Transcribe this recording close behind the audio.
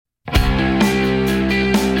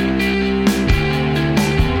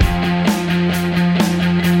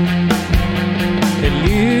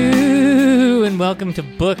welcome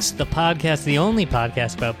to Books, the podcast, the only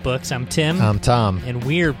podcast about books. I'm Tim. I'm Tom. And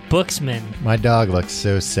we're booksmen. My dog looks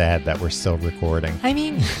so sad that we're still recording. I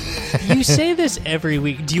mean, you say this every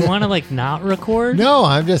week. Do you want to, not record? No,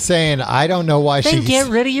 I'm just saying I don't know why Then get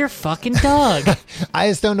rid of your fucking dog. I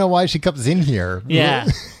just don't know why she comes in here. Yeah.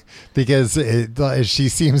 Because she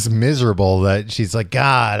seems miserable that she's like,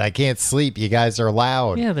 God, I can't sleep. You guys are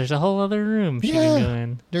loud. Yeah, there's a whole other room she can go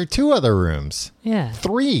in. There are 2 other rooms. Yeah.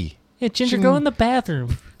 3. Yeah, Ginger, go in the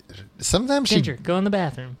bathroom. Sometimes Ginger, go in the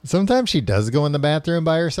bathroom. Sometimes she does go in the bathroom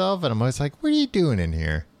by herself, and I'm always like, what are you doing in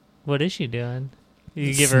here? What is she doing?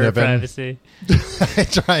 You give her privacy. I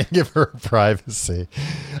try and give her privacy.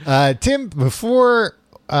 Tim, before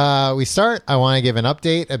we start, I want to give an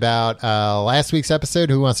update about last week's episode,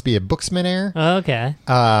 Who Wants to Be a Booksmanaire? Okay.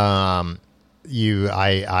 I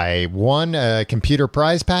won a computer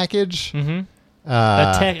prize package. Mm-hmm.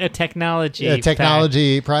 A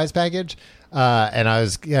technology prize package. And I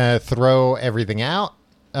was going to throw everything out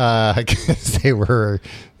because they were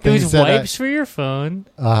things it was wipes for your phone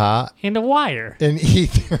and a wire. An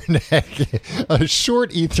Ethernet, a short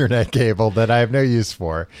Ethernet cable that I have no use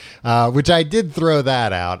for, which I did throw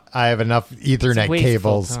that out. I have enough Ethernet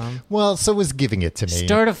cables. Tom. Well, so was giving it to me.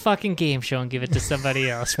 Start a fucking game show and give it to somebody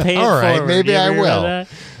else. Pay it All right, forward. maybe I will. That?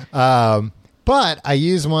 But I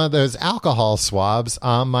used one of those alcohol swabs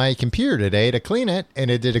on my computer today to clean it,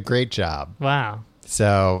 and it did a great job. Wow.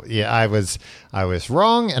 So yeah, I was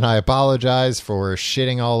wrong, and I apologize for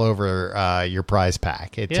shitting all over your prize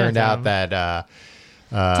pack. It turned out that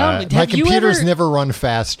my computers never run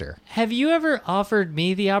faster. Have you ever offered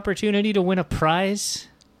me the opportunity to win a prize?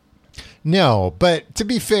 No, but to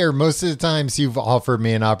be fair, most of the times you've offered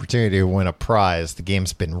me an opportunity to win a prize, the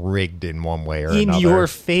game's been rigged in one way or another. In your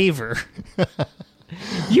favor.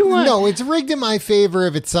 No, it's rigged in my favor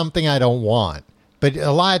if it's something I don't want. But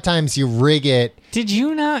a lot of times you rig it. Did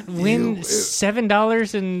you not win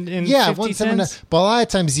 $7 and yeah, 50 cents? But a lot of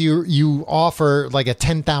times you offer like a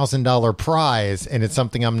 $10,000 prize, and it's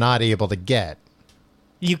something I'm not able to get.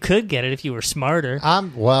 You could get it if you were smarter.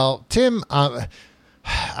 Well, Tim,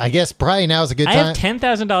 I guess probably now is a good time. I have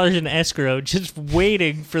 $10,000 in escrow just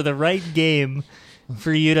waiting for the right game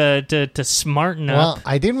for you to smarten up. Well,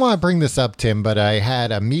 I didn't want to bring this up, Tim, but I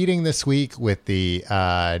had a meeting this week with the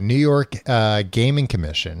New York Gaming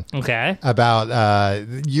Commission. Okay. About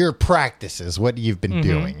your practices, what you've been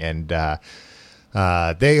doing. And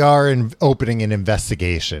they are opening an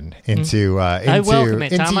investigation into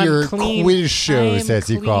your quiz shows, as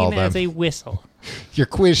you call them. As a whistle. Your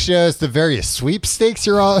quiz shows, the various sweepstakes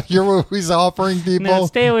you're always offering people. No,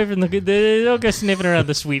 stay away from don't go sniffing around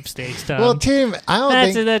the sweepstakes, Tom. Well, Tim, I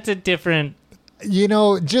don't think that's a different.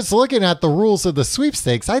 Just looking at the rules of the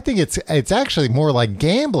sweepstakes, I think it's actually more like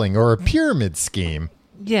gambling or a pyramid scheme.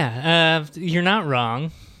 Yeah, you're not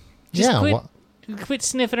wrong. Quit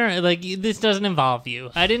sniffing around. Like, this doesn't involve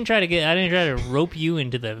you. I didn't try to rope you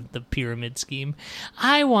into the pyramid scheme.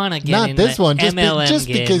 I want to get not in this the one, MLM just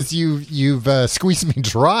game. because you've squeezed me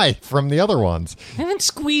dry from the other ones. I haven't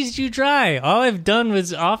squeezed you dry. All I've done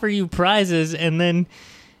was offer you prizes, and then,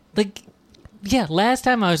 last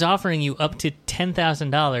time I was offering you up to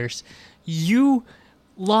 $10,000, you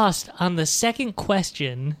lost on the second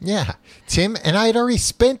question. Yeah, Tim, and I had already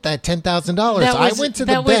spent that $10,000. I went to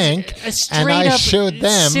the bank and I showed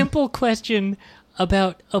them. Simple question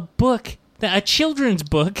about a book, a children's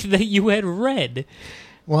book that you had read.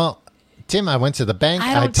 Well, Tim, I went to the bank.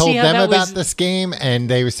 I told them about this game, and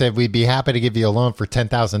they said we'd be happy to give you a loan for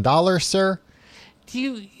 $10,000, sir.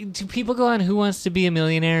 Do people go on Who Wants to Be a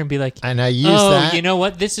Millionaire and be like, and I used that. You know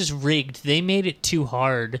what? This is rigged. They made it too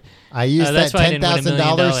hard. I used that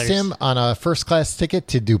 $10,000, Tim, on a first-class ticket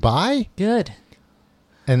to Dubai. Good.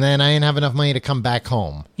 And then I didn't have enough money to come back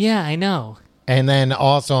home. Yeah, I know. And then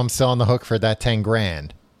also I'm still on the hook for that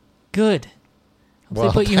 $10,000. Good. They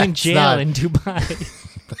put you in jail in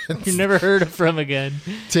Dubai. You're never heard from again.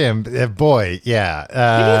 Tim, boy, yeah.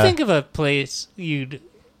 Can you think of a place you'd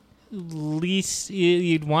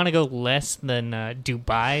want to go less than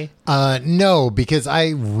Dubai? No, because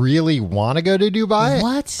I really want to go to Dubai.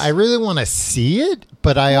 What? I really want to see it,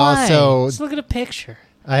 but I Why? also just look at a picture.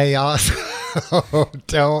 I also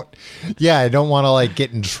don't want to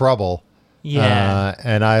get in trouble. Yeah.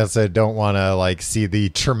 And I also don't want to see the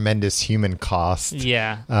tremendous human cost.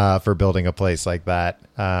 Yeah. For building a place like that.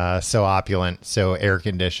 So opulent, so air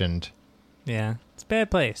conditioned. Yeah, it's a bad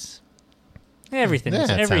place. Everything. Yeah,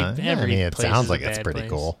 it sounds like it's pretty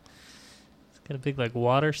cool. It's got a big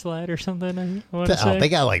water slide or something. They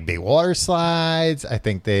got big water slides. I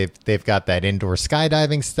think they've got that indoor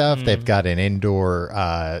skydiving stuff. They've got an indoor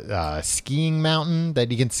skiing mountain that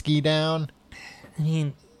you can ski down. I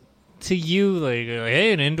mean, to you, like,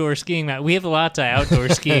 hey, an indoor skiing mountain. We have lots of outdoor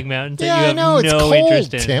skiing mountains that you have no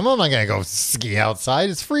interest in. Tim, I'm not going to go ski outside.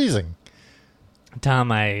 It's freezing.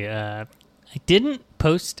 Tom, I didn't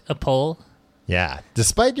post a poll. Yeah,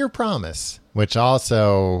 despite your promise, which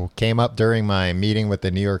also came up during my meeting with the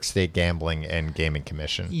New York State Gambling and Gaming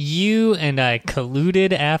Commission. You and I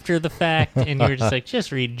colluded after the fact, and you were just like,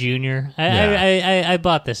 just read Junior. I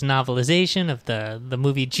bought this novelization of the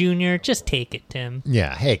movie Junior. Just take it, Tim.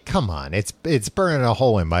 Yeah, hey, come on. It's burning a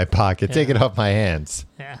hole in my pocket. Yeah. Take it off my hands.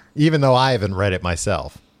 Yeah. Even though I haven't read it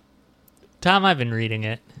myself. Tom, I've been reading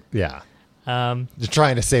it. Yeah. Just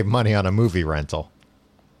trying to save money on a movie rental.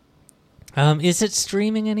 Is it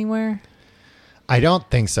streaming anywhere? I don't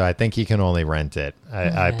think so. I think you can only rent it.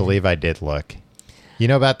 I believe I did look. You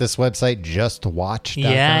know about this website,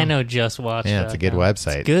 JustWatch.com? Yeah, I know JustWatch. Yeah, it's a good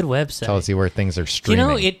website. It's a good website. Tells you where things are streaming.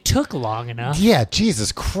 You know, it took long enough. Yeah,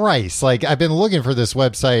 Jesus Christ. Like, I've been looking for this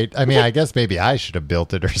website. I mean, I guess maybe I should have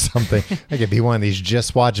built it or something. I could be one of these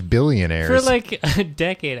JustWatch billionaires. For like a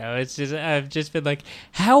decade now, I've just been like,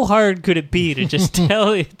 how hard could it be to just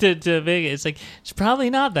tell it to make it? It's like, it's probably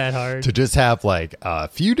not that hard. To just have like a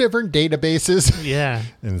few different databases. Yeah.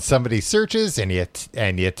 And somebody searches and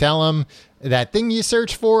you tell them, that thing you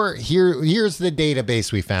search for, here's the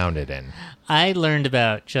database we found it in. I learned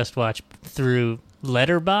about JustWatch through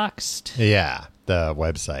Letterboxd. Yeah, the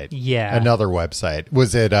website. Yeah. Another website.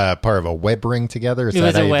 Was it part of a web ring together? It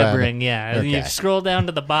was a web ring, yeah. Okay. You scroll down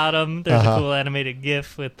to the bottom, there's a cool animated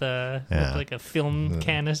GIF with like a film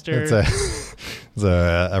canister. It's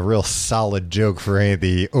a real solid joke for any of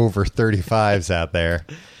the over 35s out there.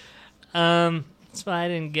 That's why I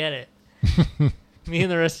didn't get it. Me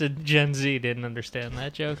and the rest of Gen Z didn't understand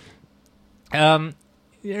that joke. Are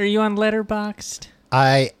you on Letterboxd?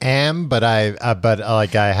 I am, but I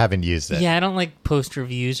haven't used it. Yeah, I don't like post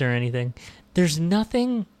reviews or anything. There's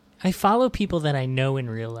nothing. I follow people that I know in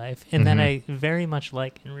real life, and that I very much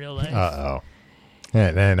like in real life. Uh-oh.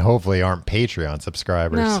 And hopefully aren't Patreon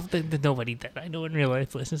subscribers. No, nobody that I know in real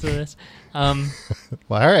life listens to this. Well,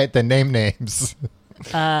 all right, then name names.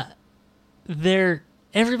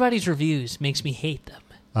 Everybody's reviews makes me hate them.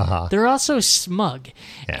 Uh-huh. They're also smug.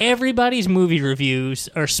 Yeah. Everybody's movie reviews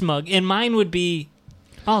are smug, and mine would be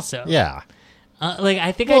also. Yeah.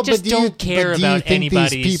 I think I just don't care about anybody's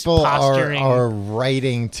these people posturing. Are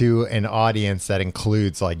writing to an audience that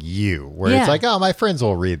includes like you, where it's like, oh, my friends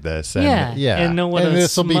will read this, and and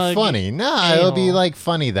this will be funny. No, it'll be like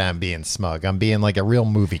funny that I'm being smug. I'm being like a real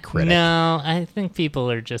movie critic. No, I think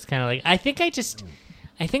people are just kind of like.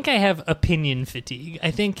 I think I have opinion fatigue.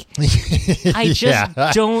 I think I just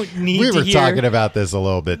don't need to hear... We were talking about this a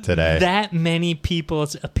little bit today. That many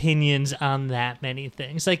people's opinions on that many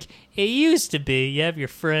things. Like, it used to be, you have your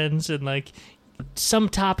friends and, like, some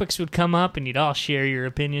topics would come up and you'd all share your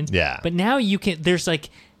opinions. Yeah. But now you can... There's,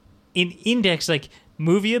 like, an index, like,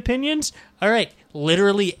 movie opinions. All right,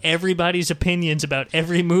 literally everybody's opinions about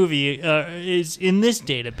every movie is in this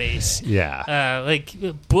database. Yeah. Like,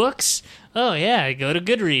 books... Oh, yeah, I go to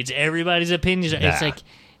Goodreads. Everybody's opinions. Yeah. It's like,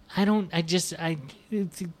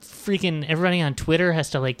 freaking everybody on Twitter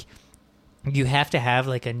has to, like, you have to have,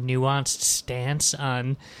 like, a nuanced stance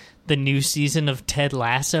on the new season of Ted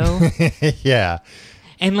Lasso. Yeah.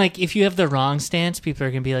 And, like, if you have the wrong stance, people are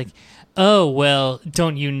going to be like, oh, well,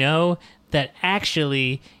 don't you know that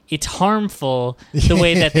actually it's harmful the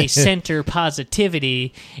way that they center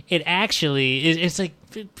positivity? It actually is, it's like...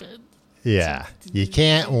 Yeah, you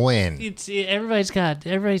can't win.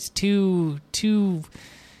 Everybody's too.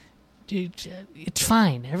 It's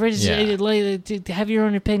fine. Everybody's have your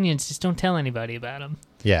own opinions. Just don't tell anybody about them.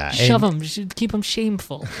 Yeah, shove them. Keep them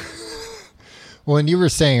shameful. When you were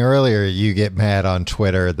saying earlier, you get mad on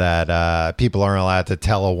Twitter that people aren't allowed to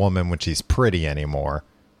tell a woman when she's pretty anymore.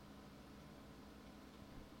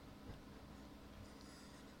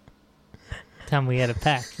 Time we had a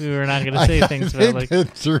pact. We were not going to say things about like the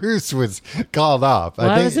truce was called off.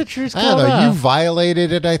 Why was the truce called off? I don't know. You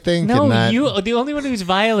violated it, I think. No, you. The only one who's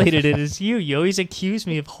violated it is you. You always accuse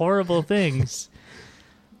me of horrible things.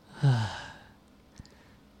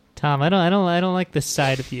 Tom, I don't like this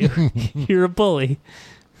side of you. You're a bully.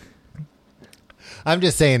 I'm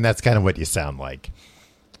just saying that's kind of what you sound like.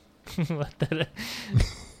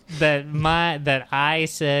 that I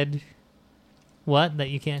said. What? That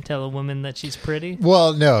you can't tell a woman that she's pretty?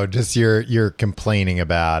 Well, no, just you're complaining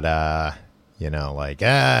about, you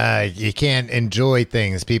can't enjoy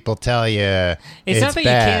things. People tell you it's not that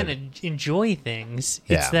bad. You can't enjoy things.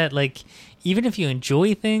 It's that, like, even if you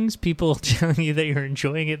enjoy things, people tell you that you're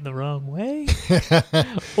enjoying it in the wrong way.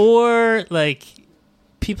 Or, like,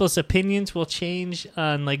 people's opinions will change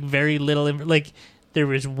on like very little. Like there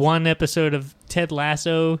was one episode of Ted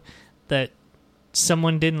Lasso that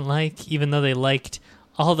someone didn't like, even though they liked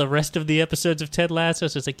all the rest of the episodes of Ted Lasso.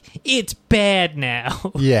 So it's like, it's bad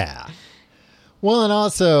now. Yeah. Well, and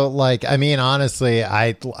also, like, I mean, honestly,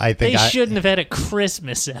 I think they shouldn't have had a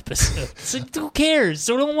Christmas episode. It's like, who cares?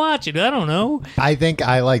 So don't watch it. I don't know. I think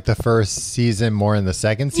I like the first season more than the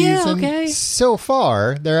second season. Yeah, okay. So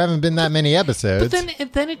far, there haven't been that many episodes.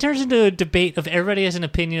 But then it turns into a debate of everybody has an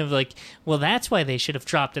opinion of like, well, that's why they should have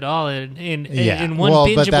dropped it all in one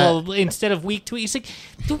bingeable instead of week to week. It's like,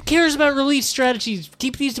 who cares about release strategies?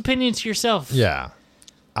 Keep these opinions to yourself. Yeah.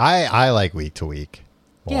 I like week to week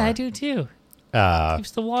more. Yeah, I do too.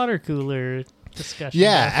 Keeps the water cooler discussion.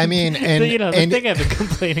 Yeah, I mean, and the thing I've been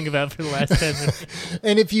complaining about for the last 10 minutes.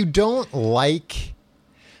 And if you don't like,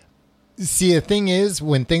 see, the thing is,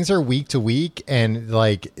 when things are week to week and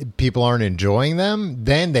like people aren't enjoying them,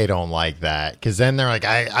 then they don't like that because then they're like,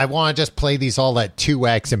 I want to just play these all at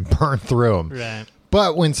 2x and burn through them. Right.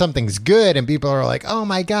 But when something's good and people are like, oh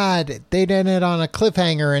my God, they did it on a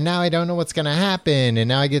cliffhanger and now I don't know what's going to happen and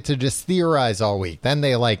now I get to just theorize all week, then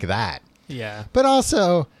they like that. Yeah. But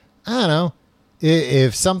also, I don't know,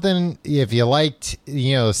 if you liked,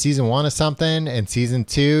 season 1 of something and season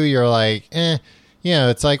 2, you're like,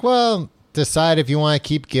 it's like, well, decide if you want to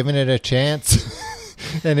keep giving it a chance.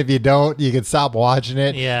 And if you don't, you can stop watching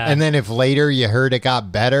it. Yeah. And then if later you heard it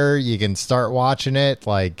got better, you can start watching it.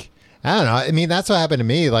 Like, I don't know. I mean, that's what happened to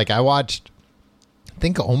me. Like, I watched, I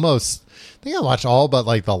think I watched all but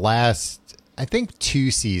like the last,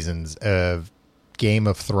 2 seasons of Game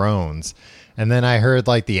of Thrones, and then I heard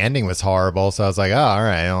like the ending was horrible, so I was like, oh, all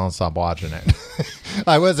right, I'll stop watching it.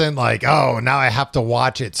 I wasn't like, oh, now I have to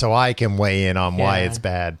watch it so I can weigh in on why it's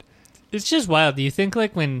bad. It's just wild. Do you think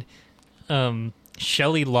like when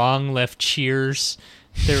Shelley Long left Cheers,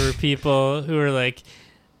 there were people who were like,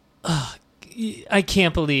 oh, I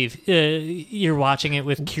can't believe you're watching it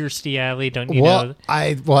with Kirstie Alley, don't you know?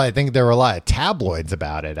 I think there were a lot of tabloids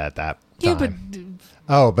about it at that time. Yeah,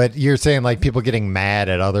 but but you're saying like people getting mad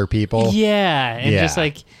at other people? Yeah, and just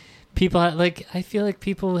like people like, I feel like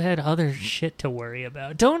people had other shit to worry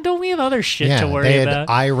about. Don't we have other shit to worry about?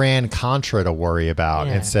 They had Iran Contra to worry about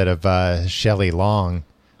instead of Shelley Long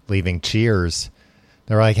leaving Cheers.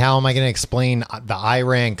 They're like, how am I going to explain the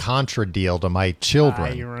Iran Contra deal to my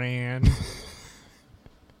children? Iran.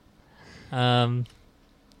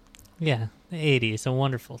 Yeah. The 80s, a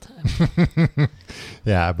wonderful time.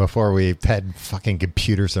 Yeah, before we had fucking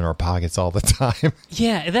computers in our pockets all the time.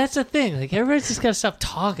 Yeah, that's the thing. Like, everybody's just got to stop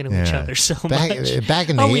talking to each other so much. Back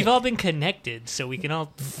in we've all been connected, so we can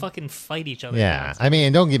all fucking fight each other. Yeah, I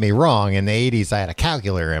mean, don't get me wrong. In the 80s, I had a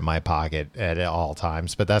calculator in my pocket at all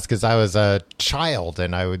times, but that's because I was a child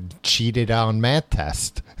and I would cheat it on math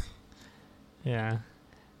test. Yeah.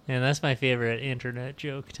 And that's my favorite internet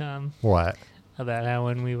joke, Tom. What? About how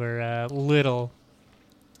when we were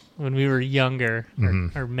when we were younger,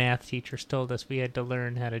 our math teachers told us we had to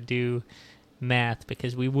learn how to do math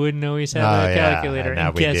because we wouldn't always have a calculator.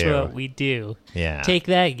 And guess what? We do. Yeah. Take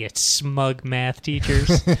that, you smug math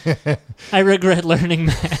teachers. I regret learning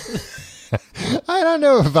math. I don't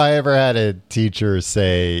know if I ever had a teacher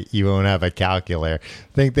say you won't have a calculator.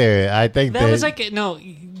 That was like, no,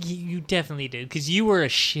 you definitely did because you were a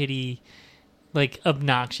shitty, like,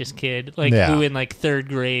 obnoxious kid, like, who in, like, 3rd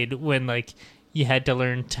grade, when, like, you had to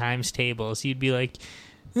learn times tables, you'd be like,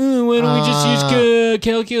 why don't we just use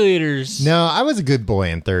calculators? No, I was a good boy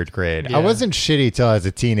in 3rd grade. Yeah. I wasn't shitty till I was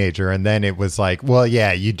a teenager, and then it was like, well,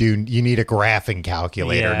 yeah, you need a graphing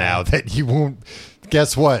calculator now that you won't.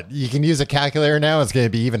 Guess what? You can use a calculator now. It's going to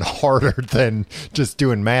be even harder than just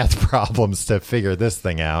doing math problems to figure this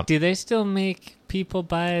thing out. Do they still make people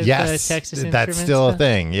buy the Texas Instruments? That's still a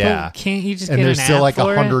thing, yeah. But can't you just and get there's an still app like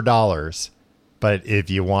for $100. But if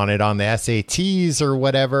you want it on the SATs or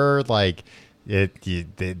whatever, like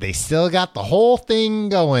they still got the whole thing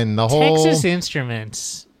going. Texas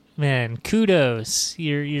Instruments. Man, kudos.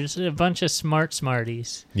 You're a bunch of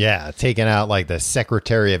smarties. Yeah, taking out like the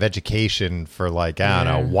Secretary of Education for like, I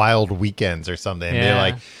don't know, wild weekends or something. Yeah. They're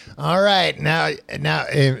like, all right, now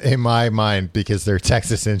in my mind, because they're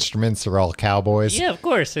Texas Instruments, they're all cowboys. Yeah, of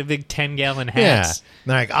course. They're big 10-gallon hats. Yeah.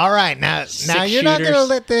 They're like, all right, now you're not going to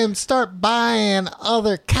let them start buying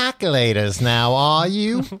other calculators now, are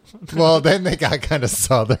you? Well, then they got kind of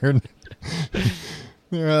Southern.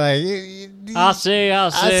 They were like, I say,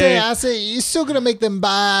 you're still going to make them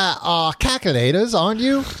buy calculators, aren't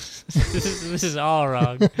you? This is all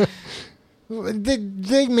wrong.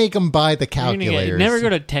 They make them buy the calculators. Never go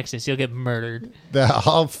to Texas. You'll get murdered.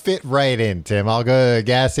 I'll fit right in, Tim. I'll go to a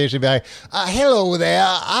gas station and be like, hello there.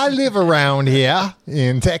 I live around here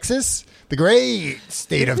in Texas, the great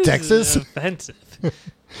state of Texas. Offensive.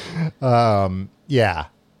 Yeah.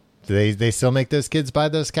 They still make those kids buy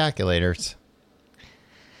those calculators.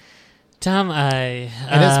 Tom,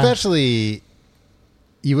 and especially...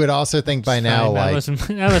 You would also think by now, fine. like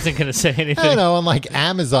I wasn't going to say anything. I don't know, on like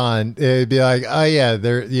Amazon, it'd be like, oh yeah,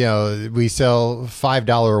 we sell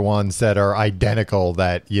 $5 ones that are identical.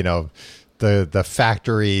 That the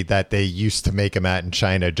factory that they used to make them at in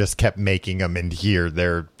China just kept making them, and here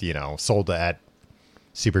they're sold at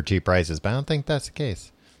super cheap prices. But I don't think that's the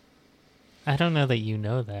case. I don't know that you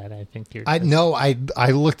know that. I think you're. I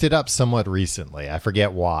looked it up somewhat recently. I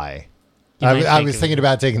forget why. I was thinking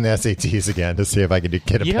about taking the SATs again to see if I could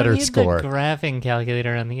get a better score. You don't need the graphing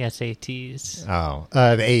calculator on the SATs. Oh,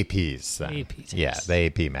 the APs. Then. AP tests. Yeah, the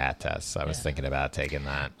AP math tests. I was thinking about taking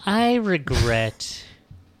that. I regret.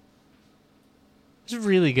 I was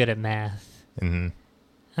really good at math. Mm-hmm.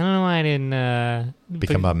 I don't know why I didn't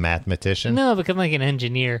become a mathematician. No, become like an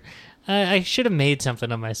engineer. I should have made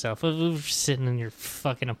something of myself. I was sitting in your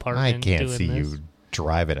fucking apartment. I can't see you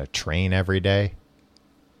driving a train every day.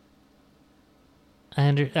 I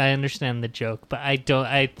understand the joke, but I don't.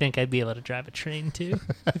 I think I'd be able to drive a train too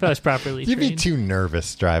if I was properly You'd trained. be too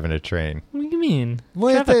nervous driving a train. What do you mean?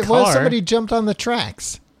 What if somebody jumped on the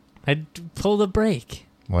tracks? I'd pull the brake.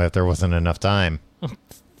 What if there wasn't enough time?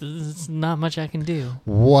 There's not much I can do.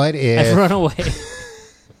 What if I'd run away?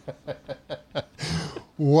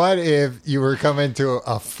 What if you were coming to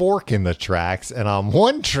a fork in the tracks, and on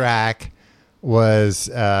one track was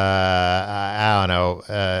 20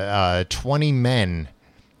 men,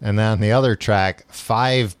 and then on the other track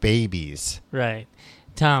 5 babies. Right.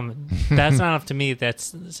 Tom, that's not up to me.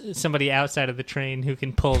 That's somebody outside of the train who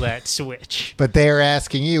can pull that switch. But they're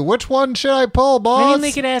asking you, which one should I pull, boss? I mean,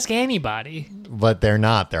 they could ask anybody. But they're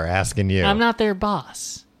not. They're asking you. I'm not their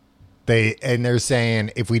boss. They're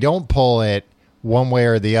saying, if we don't pull it one way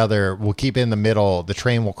or the other, we'll keep it in the middle, the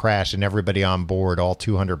train will crash, and everybody on board, all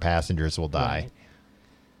 200 passengers, will die.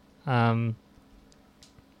 Right.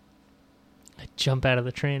 I jump out of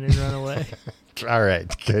the train and run away. All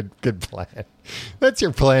right, good plan. That's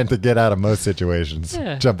your plan to get out of most situations.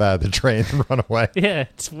 Yeah. Jump out of the train and run away. Yeah,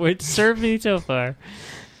 it's served me so far.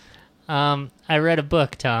 I read a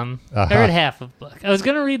book, Tom. Uh-huh. I read half of a book. I was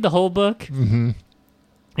going to read the whole book. Mm-hmm.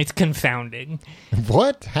 It's confounding.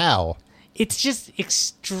 What? How? It's just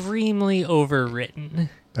extremely overwritten.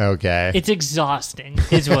 Okay. It's exhausting,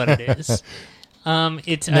 is what it is.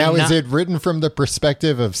 Is it written from the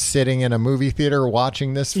perspective of sitting in a movie theater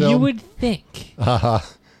watching this film? You would think. Uh-huh.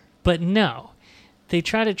 But no. They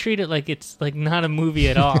try to treat it like it's like not a movie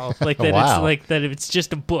at all. Like that Wow. It's like that it's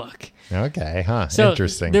just a book. Okay, huh. So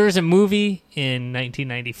interesting. There was a movie in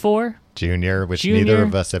 1994. Junior, which neither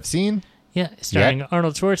of us have seen. Yeah, starring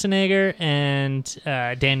Arnold Schwarzenegger and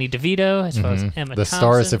Danny DeVito, as well as Emma Thompson. The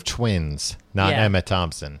stars of Twins, not Emma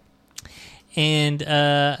Thompson. And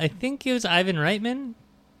I think it was Ivan Reitman.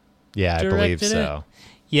 Yeah, I believe so.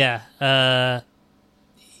 Yeah.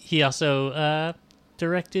 He also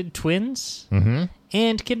directed Twins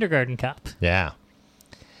and Kindergarten Cop. Yeah.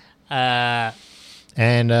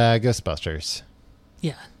 And Ghostbusters.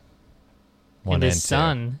 Yeah. One and his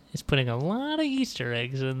son is putting a lot of Easter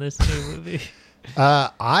eggs in this new movie.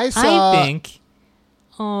 I think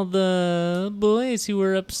all the boys who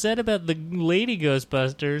were upset about the Lady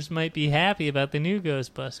Ghostbusters might be happy about the new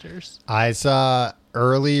Ghostbusters. I saw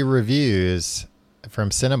early reviews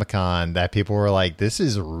from CinemaCon that people were like, this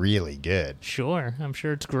is really good. Sure. I'm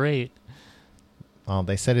sure it's great. Well,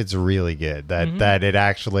 they said it's really good. That it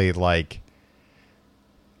actually, like,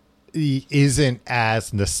 isn't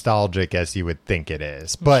as nostalgic as you would think it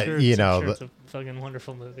is. But, I'm sure it's a fucking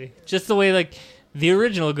wonderful movie. Just the way, like, the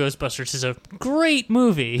original Ghostbusters is a great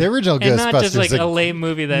movie. The original and Ghostbusters not just like a lame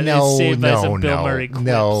movie that is saved by some Bill Murray quips.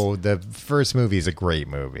 No, the first movie is a great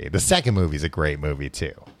movie. The second movie is a great movie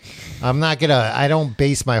too. I don't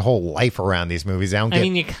base my whole life around these movies. I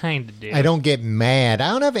mean, you kind of do. I don't get mad.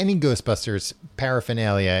 I don't have any Ghostbusters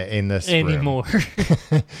paraphernalia in this anymore.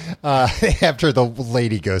 After the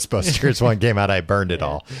Lady Ghostbusters one came out, I burned it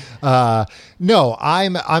all. No,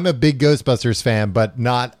 I'm a big Ghostbusters fan, but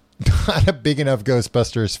not a big enough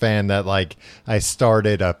Ghostbusters fan that, like, I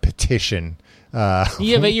started a petition. Yeah,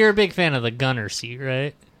 but you're a big fan of the gunner seat,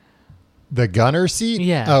 right? The gunner seat?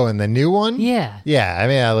 Yeah. Oh, and the new one? Yeah. Yeah, I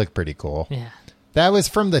mean, that looked pretty cool. Yeah. That was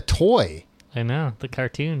from the toy. I know, the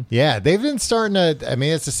cartoon. Yeah, they've been starting to, I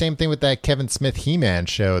mean, it's the same thing with that Kevin Smith He-Man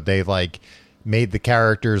show. They, like, made the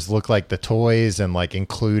characters look like the toys and like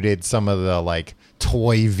included some of the like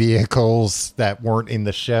toy vehicles that weren't in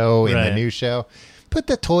the show in the new show. Put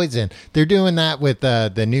the toys in. They're doing that with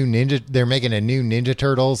the new Ninja. They're making a new Ninja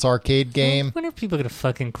Turtles arcade game. When are people gonna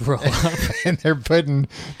fucking grow up? And they're putting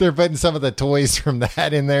some of the toys from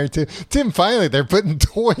that in there too. Tim, finally, they're putting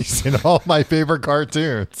toys in all my favorite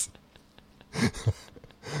cartoons.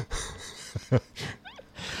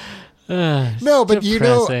 No, but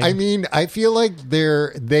depressing. I mean, I feel like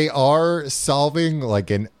they are solving like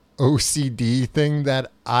an OCD thing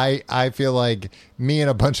that I feel like me and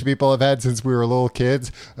a bunch of people have had since we were little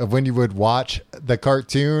kids, of when you would watch the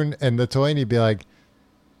cartoon and the toy and you'd be like,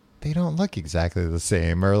 they don't look exactly the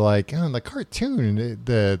same, or like, oh, in the cartoon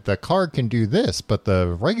the car can do this but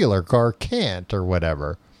the regular car can't, or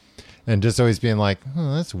whatever, and just always being like,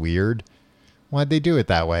 oh, that's weird, why'd they do it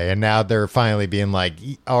that way? And now they're finally being like,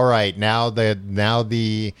 all right, now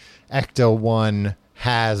the Ecto-1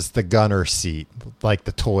 has the gunner seat like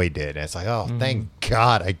the toy did. And it's like, oh, thank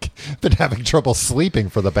God. I've been having trouble sleeping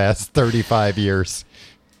for the past 35 years.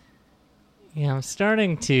 Yeah, I'm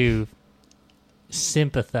starting to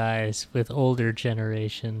sympathize with older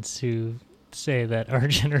generations who say that our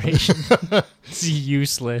generation is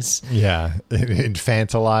useless. Yeah,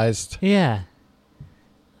 infantilized. Yeah.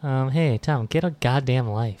 Hey, Tom, get a goddamn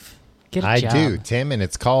life. Get a job. I do, Tim, and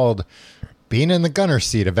it's called being in the gunner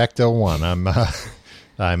seat of Ecto-1.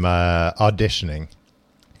 I'm auditioning.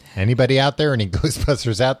 Anybody out there? Any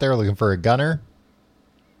Ghostbusters out there looking for a gunner?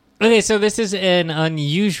 Okay, so this is an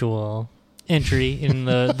unusual entry in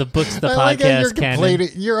the books, the podcast canon.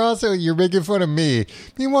 You're making fun of me.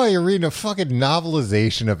 Meanwhile, you're reading a fucking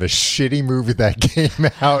novelization of a shitty movie that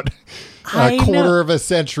came out a quarter of a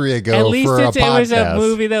century ago. At least for a podcast. It was a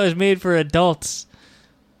movie that was made for adults.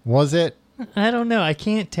 Was it? I don't know. I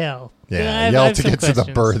can't tell. Yeah, you'll have to get to the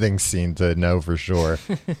birthing scene to know for sure.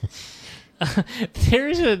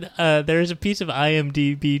 There's a piece of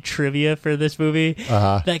IMDb trivia for this movie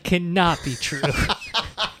that cannot be true.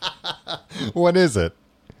 What is it?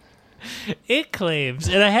 It claims,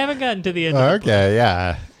 and I haven't gotten to the end of the Okay,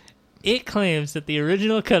 yeah. It claims that the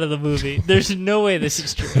original cut of the movie, there's no way this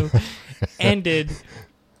is true, ended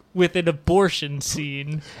with an abortion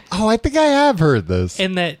scene. Oh, I think I have heard this.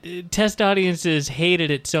 And that test audiences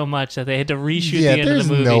hated it so much that they had to reshoot the end of the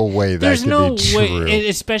movie. There's no way that could be true.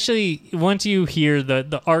 Especially once you hear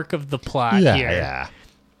the arc of the plot here.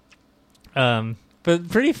 Yeah. But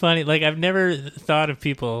pretty funny. Like, I've never thought of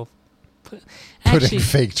people putting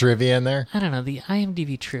fake trivia in there. I don't know. The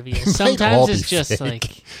IMDb trivia sometimes it's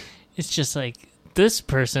just like this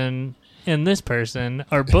person and this person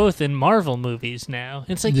are both in Marvel movies now.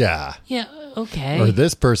 It's like, yeah, okay. Or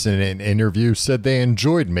this person in an interview said they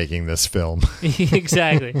enjoyed making this film.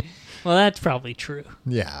 Exactly. Well, that's probably true.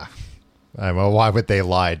 Yeah. Well, why would they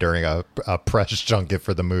lie during a press junket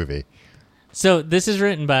for the movie? So this is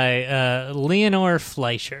written by Leonore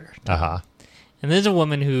Fleischer. Uh-huh. And there's a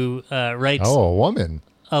woman who writes... Oh, a woman.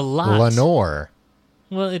 A lot. Lenore.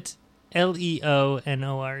 Well, it's Leonore.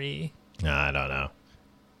 No, I don't know.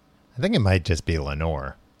 I think it might just be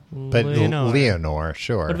Lenore. But Leonore,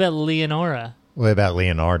 sure. What about Leonora? What about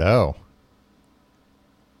Leonardo?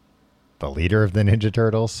 The leader of the Ninja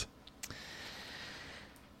Turtles?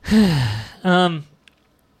 She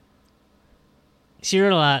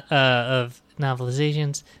wrote a lot of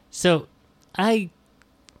novelizations. So I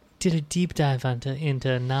did a deep dive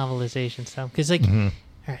into novelization stuff. Because, like, all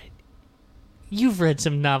right, you've read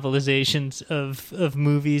some novelizations of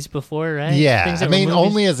movies before, right? Yeah, I mean,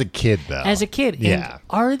 only as a kid, though. As a kid. Yeah. And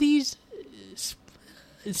are these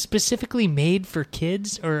specifically made for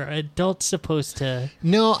kids, or are adults supposed to...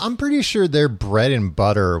 No, I'm pretty sure their bread and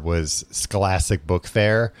butter was Scholastic Book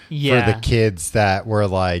Fair for the kids that were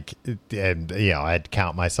like, and, you know, I'd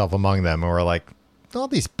count myself among them, and were like, all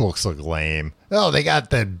these books look lame. Oh, they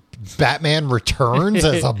got the Batman Returns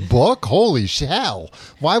as a book? Holy hell.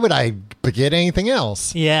 Why would I get anything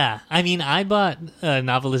else? Yeah. I mean, I bought a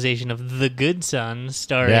novelization of The Good Son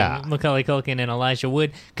starring Macaulay Culkin and Elijah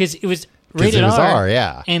Wood because it was rated R,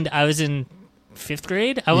 yeah. And I was in 5th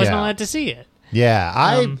grade. I wasn't allowed to see it. Yeah,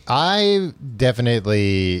 I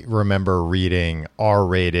definitely remember reading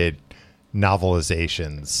R-rated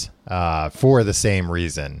novelizations for the same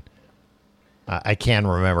reason. I can't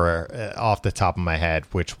remember off the top of my head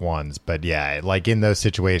which ones, but yeah, like in those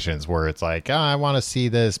situations where it's like, oh, I want to see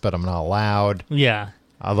this, but I'm not allowed. Yeah.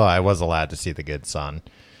 Although I was allowed to see The Good Son.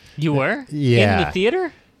 You were? Yeah. In the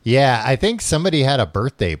theater? Yeah, I think somebody had a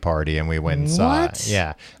birthday party and we went and saw it.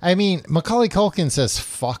 Yeah. I mean, Macaulay Culkin says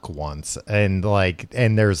fuck once and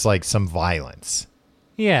there's like some violence.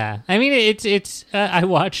 Yeah, I mean it's. I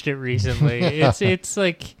watched it recently. It's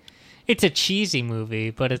like it's a cheesy movie,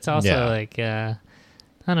 but it's also like I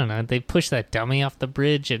don't know. They push that dummy off the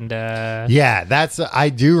bridge and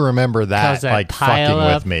I do remember that like fucking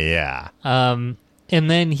up with me. Yeah. And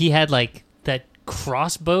then he had like that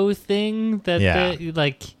crossbow thing that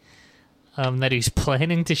that he's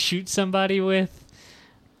planning to shoot somebody with.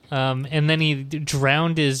 And then he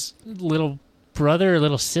drowned his little brother or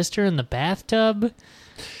little sister in the bathtub.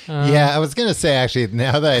 I was gonna say, actually,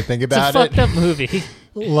 now that I think about it's a fucked up movie.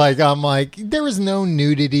 Like, I'm like, there was no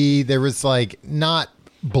nudity. There was like not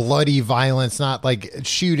bloody violence, not like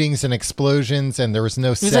shootings and explosions, and there was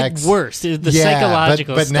no sex. Like worse. It was the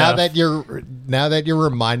psychological but stuff. now that you're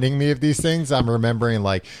reminding me of these things, I'm remembering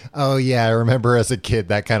like, oh yeah, I remember as a kid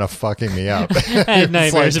that kind of fucking me up. I had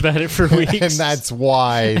nightmares about it for weeks, and that's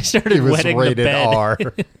why I started it was wetting rated the bed. R.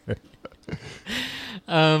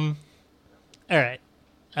 All right.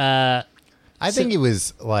 I think it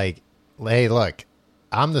was like, hey, look,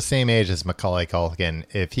 I'm the same age as Macaulay Culkin.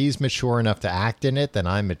 If he's mature enough to act in it, then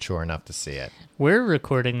I'm mature enough to see it. We're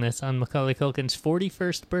recording this on Macaulay Culkin's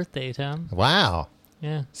 41st birthday, Tom. Wow.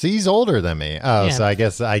 Yeah. So he's older than me. Oh, yeah. So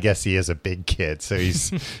I guess he is a big kid. So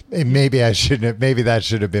he's maybe that should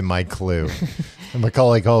have been my clue.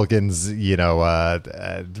 Macaulay Culkin's,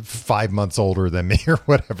 5 months older than me or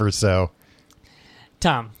whatever. So,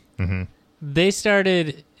 Tom, they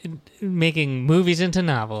started making movies into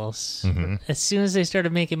novels. As soon as they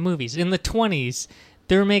started making movies in the 1920s,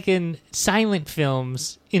 they were making silent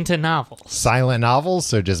films into novels. Silent novels,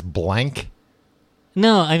 so just blank.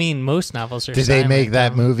 No, I mean most novels are. Did silent, they make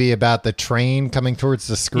that movie about the train coming towards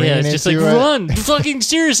the screen? Yeah, it's just like run, fucking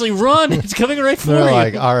seriously, run! It's coming right for you. They're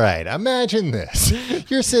like, all right, imagine this: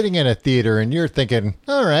 you're sitting in a theater and you're thinking,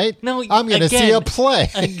 all right, no, I'm going to see a play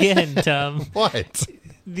again, Tom. What?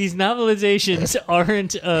 These novelizations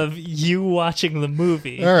aren't of you watching the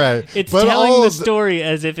movie. All right. It's telling the story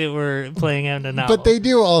as if it were playing out in a novel. But they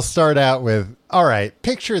do all start out with, all right,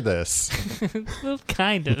 picture this. Well,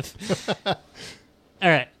 kind of. All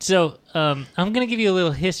right. So I'm going to give you a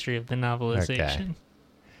little history of the novelization. Okay.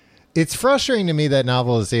 It's frustrating to me that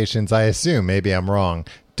novelizations, I assume, maybe I'm wrong,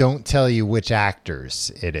 don't tell you which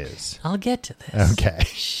actors it is. I'll get to this. Okay.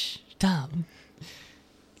 Shh, Tom.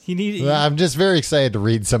 I'm just very excited to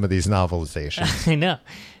read some of these novelizations. I know.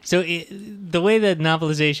 So the way that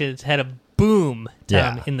novelizations had a boom,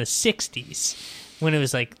 Tom, in the 60s, when it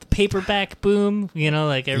was like the paperback boom,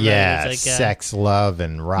 like everybody was like... sex, love,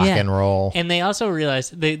 and rock and roll. And they also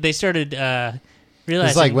realized, they started realizing...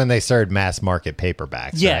 It's like when they started mass market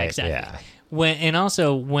paperbacks, yeah, right? Exactly. Yeah, exactly.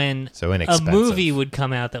 When a movie would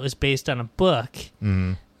come out that was based on a book,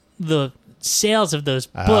 the sales of those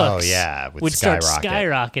books would start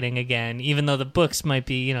skyrocketing again, even though the books might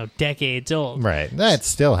be, decades old. Right. That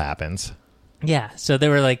still happens. Yeah. So they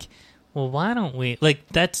were like, well, why don't we,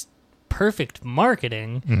 that's perfect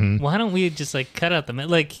marketing. Why don't we just cut out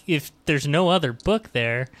if there's no other book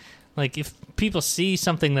there, if people see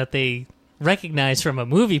something that they recognize from a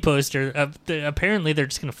movie poster, apparently they're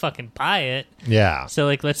just going to fucking buy it. Yeah.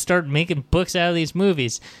 So let's start making books out of these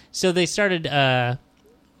movies. So they started,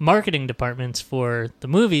 marketing departments for the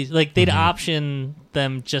movies, they'd option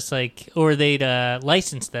them just or they'd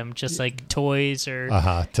license them just like toys or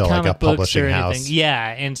to a publishing house.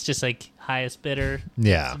 Yeah, and it's just highest bidder.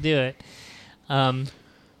 Yeah, to do it.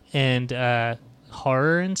 And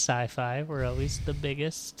horror and sci-fi were always the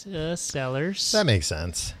biggest sellers. That makes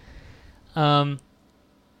sense. Tom,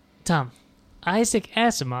 Isaac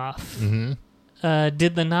Asimov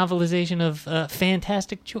did the novelization of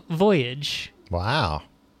Fantastic Voyage. Wow.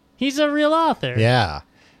 He's a real author. Yeah.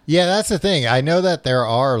 Yeah, that's the thing. I know that there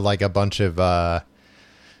are a bunch of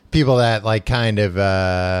people that kind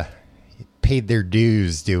of paid their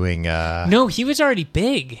dues doing... No, he was already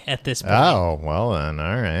big at this point. Oh, well then,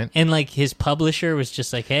 all right. And his publisher was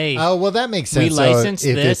just like, hey... Oh, well that makes sense. We licensed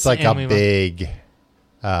if this. If it's a big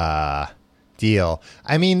deal.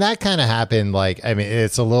 I mean, that kind of happened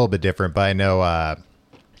it's a little bit different, but I know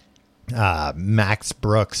Max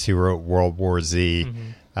Brooks, who wrote World War Z...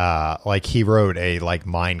 he wrote a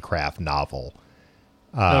Minecraft novel.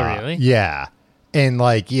 Oh, really? Yeah. And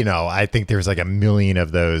I think there's a million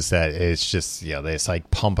of those that it's just, they just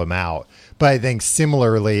pump them out. But I think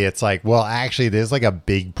similarly, it's well, actually there's a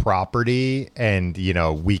big property and,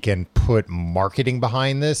 we can put marketing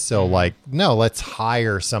behind this. So no, let's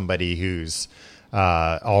hire somebody who's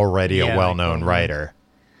already a well-known writer.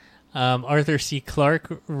 Arthur C.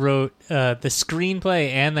 Clarke wrote the screenplay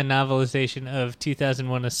and the novelization of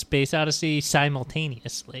 2001: A Space Odyssey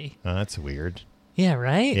simultaneously. Oh, that's weird. Yeah,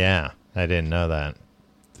 right? Yeah, I didn't know that.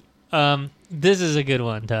 This is a good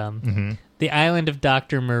one, Tom. Mm-hmm. The Island of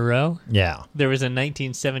Dr. Moreau. Yeah. There was a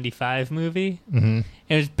 1975 movie. Mm-hmm.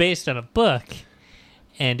 It was based on a book,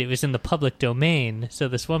 and it was in the public domain. So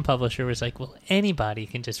this one publisher was like, well, anybody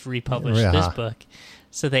can just republish this book.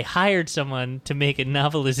 So they hired someone to make a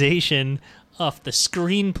novelization off the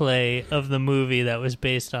screenplay of the movie that was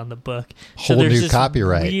based on the book. Whole so there's new this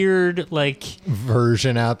copyright weird,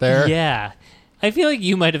 version out there. Yeah. I feel like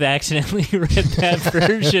you might have accidentally read that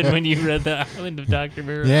version when you read The Island of Dr.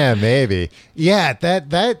 Moreau. Yeah, maybe. Yeah,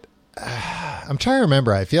 that I'm trying to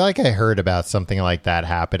remember. I feel like I heard about something like that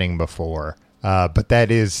happening before. But that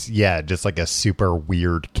is, just like a super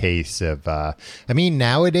weird case of,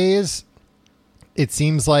 nowadays, it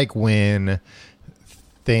seems like when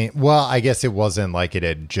I guess it wasn't like it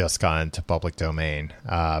had just gone into public domain.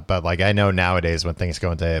 But like, I know nowadays when things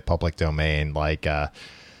go into public domain, like,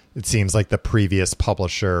 it seems like the previous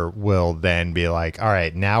publisher will then be like, all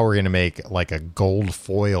right, now we're going to make like a gold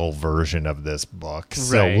foil version of this book.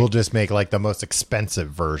 So we'll just make like the most expensive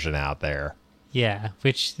version out there. Yeah,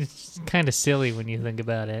 which is kind of silly when you think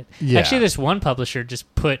about it. Yeah. Actually, this one publisher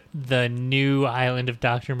just put the new Island of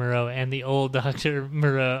Dr. Moreau and the old Dr.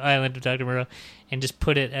 Moreau, Island of Dr. Moreau, and just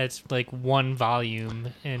put it as like one volume.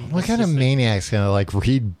 And what kind of maniac's going to like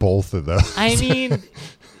read both of those? I mean...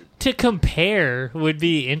 To compare would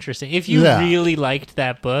be interesting. If you really liked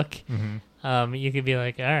that book, you could be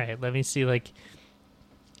like, all right, let me see, like,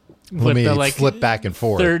 let me flip back and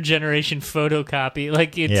forth. Third generation photocopy.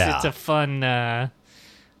 Like, it's a fun, I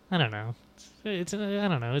don't know. It's the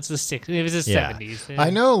 60s. It was the 70s.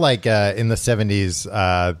 I know, like, in the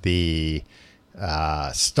 70s, the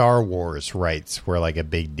Star Wars rights were, like, a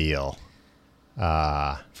big deal.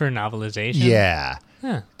 For novelization? Yeah.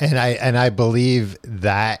 Huh. And I believe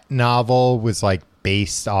that novel was like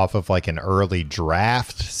based off of like an early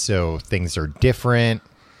draft, so things are different.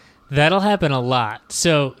 That'll happen a lot.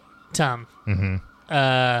 So, Tom,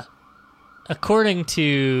 according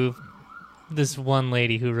to this one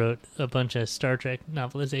lady who wrote a bunch of Star Trek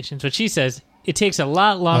novelizations, what she says, it takes a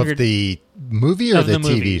lot longer... Of the movie or the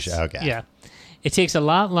TV show? Okay. Yeah. It takes a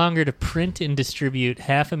lot longer to print and distribute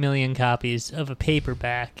 500,000 copies of a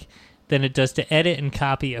paperback than it does to edit and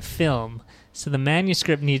copy a film, so the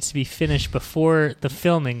manuscript needs to be finished before the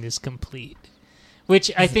filming is complete.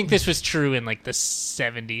 Which I think this was true in like the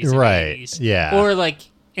 70s and 80s. Yeah. Or like,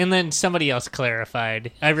 and then somebody else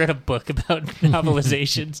clarified. I read a book about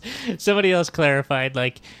novelizations. Somebody else clarified,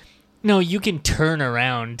 like, no, you can turn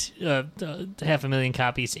around 500,000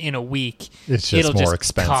 copies in a week. It's just more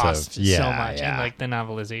expensive. Cost so much, and like the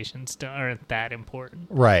novelizations aren't that important.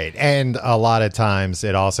 Right, and a lot of times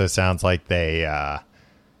it also sounds like they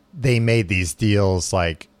made these deals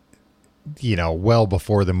like, well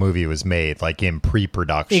before the movie was made, like in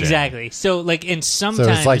pre-production. Exactly. So like, and sometimes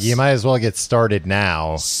so it's like you might as well get started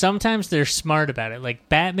now. Sometimes they're smart about it, like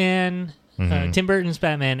Batman. Tim Burton's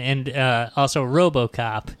Batman and also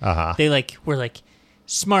RoboCop. They were like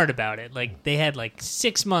smart about it. Like they had like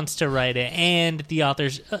 6 months to write it, and the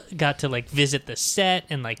authors got to like visit the set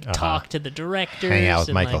and like talk to the directors, hang out with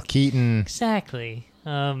and, Michael Keaton. Exactly. Put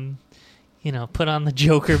on the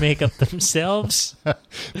Joker makeup themselves.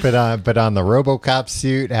 put on the RoboCop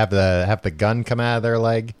suit. Have the gun come out of their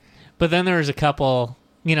leg. But then there was a couple.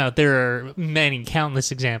 There are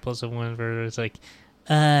countless examples of one where it's like,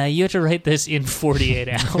 you have to write this in 48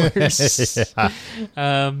 hours.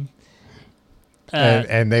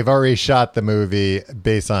 And they've already shot the movie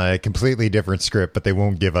based on a completely different script, but they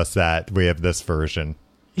won't give us that. We have this version.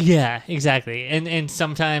 Yeah, exactly. And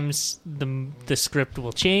sometimes the script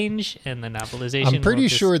will change and the novelization I'm pretty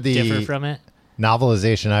sure the differ from it.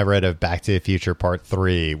 Novelization I read of Back to the Future Part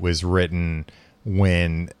 3 was written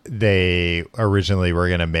when they originally were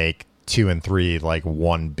going to make 2 and 3 like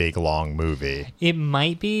one big long movie. It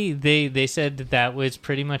might be. They said that was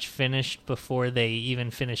pretty much finished before they even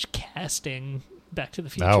finished casting Back to the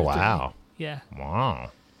Future. Oh, wow. 3. Yeah.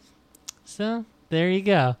 Wow. So there you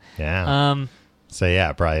go. Yeah. So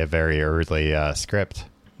yeah, probably a very early script.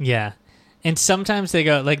 Yeah. And sometimes they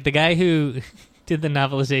go, like the guy who did the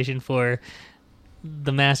novelization for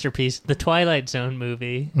the masterpiece, the Twilight Zone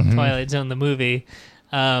movie, Twilight Zone the movie,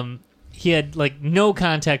 he had like no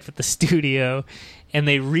contact with the studio, and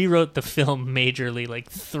they rewrote the film majorly like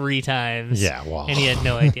 3 times. Yeah, wow. And he had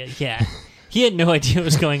no idea. Yeah. He had no idea what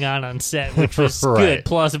was going on set, which was good,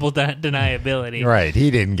 plausible deniability. Right.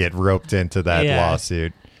 He didn't get roped into that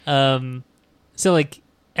lawsuit. So like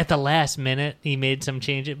at the last minute he made some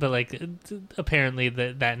change, but like apparently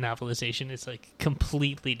that novelization is like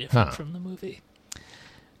completely different from the movie.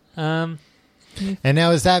 And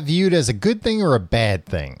now, is that viewed as a good thing or a bad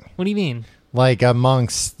thing? What do you mean? Like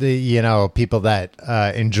amongst the, people that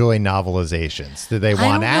enjoy novelizations? Do they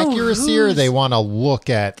want accuracy or they want to look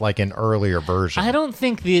at like an earlier version? I don't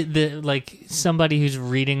think the like somebody who's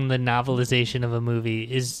reading the novelization of a movie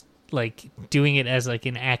is like doing it as like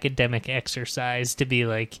an academic exercise to be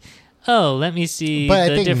like, oh, let me see.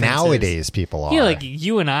 But I think nowadays people are. Yeah, like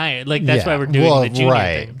you and I, like that's why we're doing the junior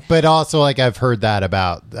thing. But also, like I've heard that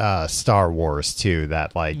about Star Wars too.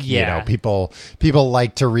 That like people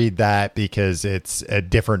like to read that because it's a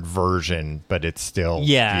different version, but it's still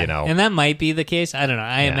and that might be the case. I don't know.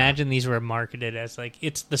 I imagine these were marketed as like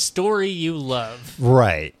it's the story you love,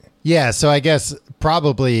 right? Yeah. So I guess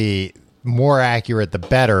probably more accurate the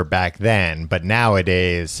better back then, but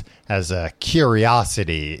nowadays as a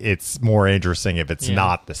curiosity it's more interesting if it's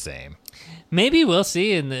not the same. Maybe we'll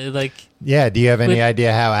see in the do you have any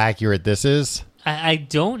idea how accurate this is? I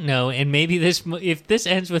don't know, and maybe if this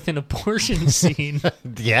ends with an abortion scene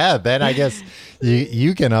then I guess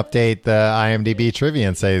you can update the IMDb trivia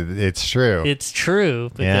and say it's true. It's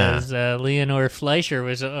true because Leonore Fleischer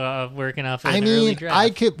was working off an early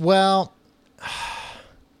draft.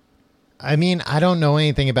 I don't know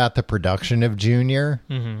anything about the production of Junior.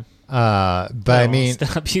 Mm-hmm. But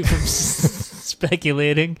stop you from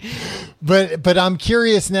speculating. But I'm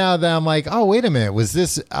curious now that I'm like, oh, wait a minute. Was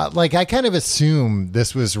this I kind of assume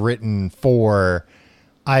this was written for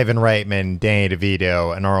Ivan Reitman, Danny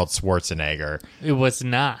DeVito, and Arnold Schwarzenegger. It was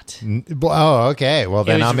not. Oh, okay. Well,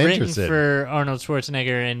 then I'm interested. It was written for Arnold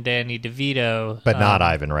Schwarzenegger and Danny DeVito. But not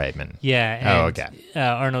Ivan Reitman. Yeah. Okay.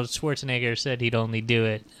 Arnold Schwarzenegger said he'd only do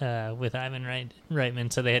it with Ivan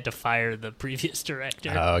Reitman, so they had to fire the previous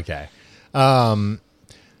director. Oh, okay.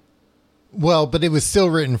 Well, but it was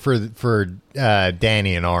still written for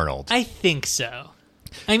Danny and Arnold. I think so.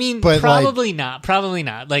 I mean, but probably not. Probably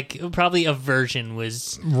not. Probably a version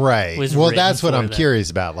was right. Well, that's what I'm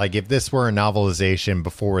curious about. Like, if this were a novelization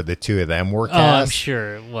before the two of them were cast, I'm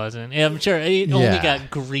sure it wasn't. I'm sure it only got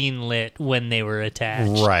greenlit when they were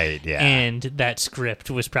attached. Right. Yeah. And that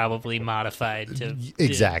script was probably modified to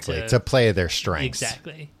to play their strengths.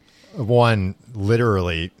 Exactly. One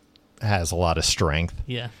literally has a lot of strength.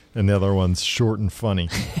 Yeah. And the other one's short and funny.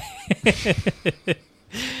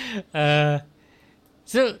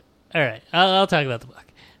 So, all right, I'll talk about the book.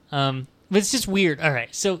 But it's just weird. All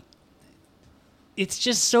right, so it's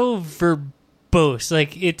just so verbose.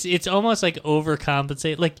 Like it's almost like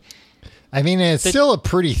overcompensated. Like, I mean, it's still a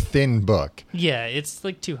pretty thin book. Yeah, it's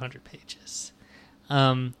like 200 pages.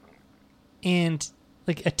 And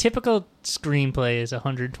like a typical screenplay is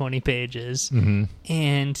 120 pages,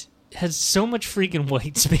 and has so much freaking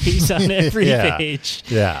white space on every page.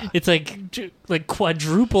 Yeah, it's like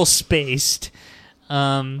quadruple spaced.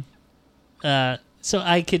 So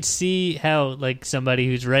I could see how like somebody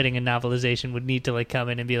who's writing a novelization would need to like come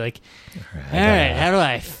in and be like, all right, how do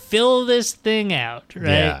I fill this thing out? Right.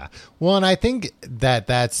 Yeah. Well, and I think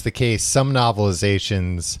that's the case. Some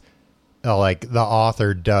novelizations, like the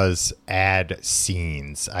author does add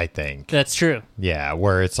scenes, I think. That's true. Yeah.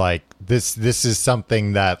 Where it's like, this is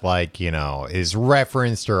something that like, is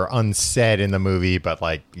referenced or unsaid in the movie, but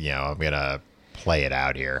like, I'm going to play it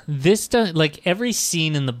out here. This does, like every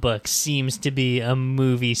scene in the book seems to be a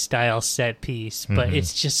movie style set piece, but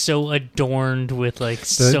it's just so adorned with like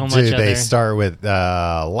so much other. They start with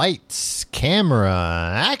lights,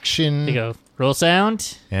 camera, action. They go roll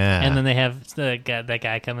sound, and then they have that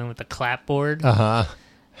guy come in with the clapboard. And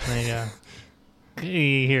they go,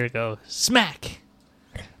 here it go, smack,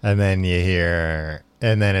 and then you hear,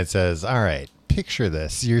 and then it says, all right. Picture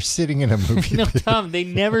this. You're sitting in a movie. No, Tom, they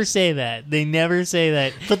never say that. They never say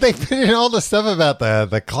that. But they put in all the stuff about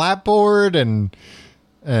the clapboard and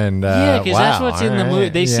yeah, because that's what's in the movie.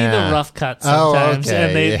 They see the rough cut sometimes,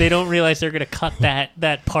 and they don't realize they're going to cut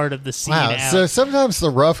that part of the scene out. So sometimes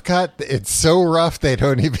the rough cut, it's so rough they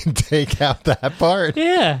don't even take out that part.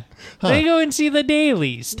 Yeah. They go and see the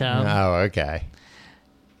dailies, Tom. Oh, okay.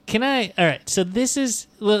 Can I? All right. So this is.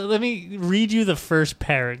 Let me read you the first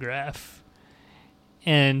paragraph.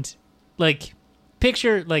 And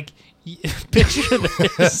picture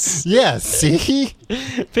this. Yeah, see?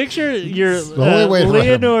 Picture your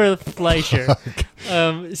Leonore Fleischer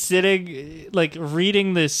sitting, like,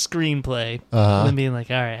 reading this screenplay and then being like,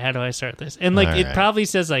 all right, how do I start this? And, like, it probably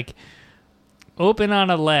says, like, open on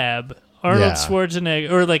a lab, Arnold Schwarzenegger,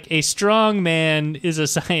 or, like, a strong man is a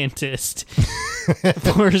scientist,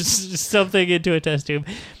 pours something into a test tube.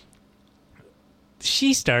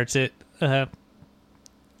 She starts it,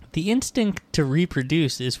 The instinct to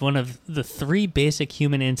reproduce is one of the 3 basic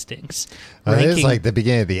human instincts. It is like the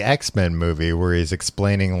beginning of the X-Men movie where he's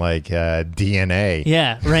explaining like DNA.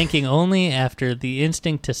 Yeah, ranking only after the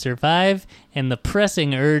instinct to survive and the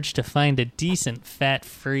pressing urge to find a decent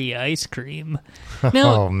fat-free ice cream.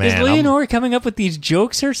 Now, is Leonore coming up with these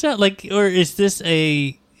jokes herself? Or is this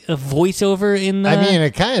a voiceover in the... I mean,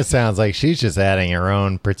 it kind of sounds like she's just adding her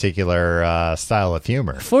own particular style of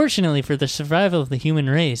humor. Fortunately for the survival of the human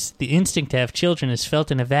race, the instinct to have children is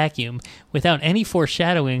felt in a vacuum, without any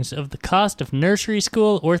foreshadowings of the cost of nursery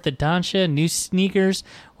school, orthodontia, new sneakers,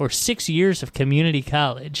 or 6 years of community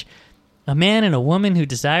college. A man and a woman who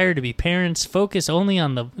desire to be parents focus only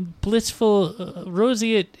on the blissful,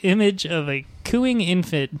 roseate image of a cooing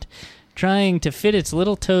infant trying to fit its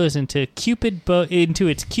little toes into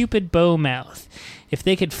its cupid bow mouth. If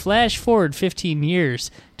they could flash forward 15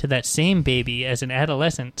 years to that same baby as an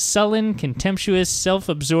adolescent, sullen, contemptuous,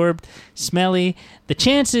 self-absorbed, smelly, the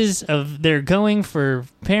chances of their going for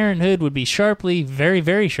parenthood would be sharply, very,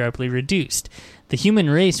 very sharply reduced. The human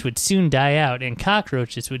race would soon die out, and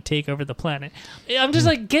cockroaches would take over the planet. I'm just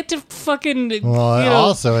like, get to fucking... Well,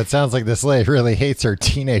 also, it sounds like this lady really hates her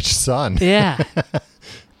teenage son. Yeah.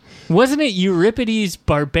 Wasn't it Euripides'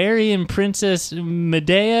 barbarian princess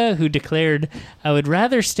Medea who declared, "I would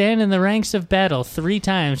rather stand in the ranks of battle 3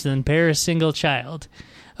 times than bear a single child"?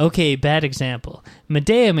 Okay, bad example.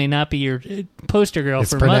 Medea may not be your poster girl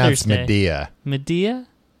for Mother's Day. Medea. Medea?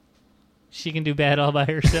 She can do bad all by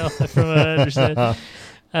herself, from what I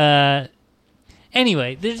understand.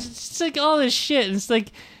 Anyway, there's just like all this shit. And it's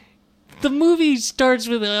like... The movie starts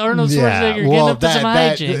with Arnold Schwarzenegger getting up to some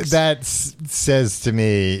hijinks. That says to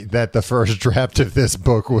me that the first draft of this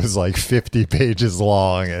book was like 50 pages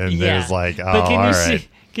long, and there's like,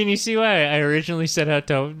 can you see why I originally set out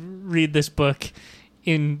to read this book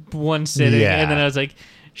in one sitting, and then I was like,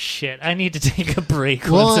 shit, I need to take a break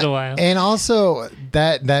once in a while. And also,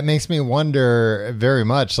 that makes me wonder very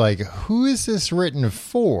much, like, who is this written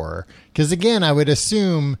for? Because again, I would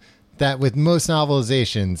assume that with most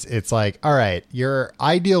novelizations, it's like, all right, your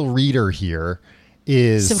ideal reader here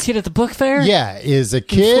is... Some kid at the book fair? Yeah, is a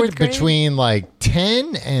kid between like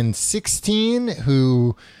 10 and 16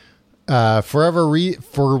 who,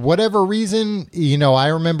 for whatever reason, I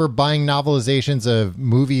remember buying novelizations of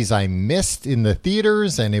movies I missed in the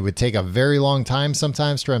theaters, and it would take a very long time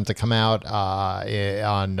sometimes for them to come out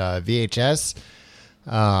on VHS.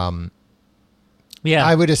 Yeah,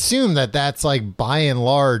 I would assume that that's like by and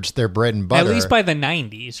large their bread and butter. At least by the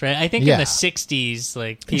 90s, right? I think in the 60s,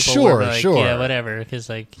 like people were like, yeah, whatever, because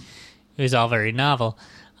like it was all very novel.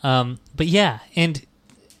 But yeah, and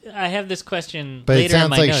I have this question. But later it sounds in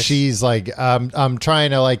my like notes. she's like, I'm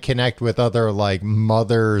trying to like connect with other like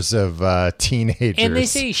mothers of teenagers, and they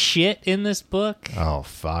say shit in this book. Oh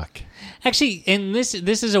fuck. Actually, and this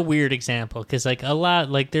is a weird example because there's a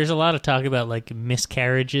lot of talk about like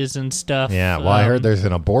miscarriages and stuff. Yeah, well, I heard there's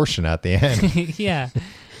an abortion at the end. Yeah,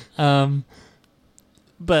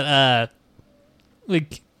 but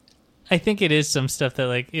like I think it is some stuff that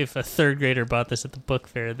like if a 3rd grader bought this at the book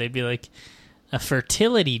fair, they'd be like, a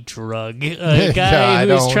fertility drug. A guy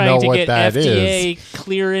who is trying to get FDA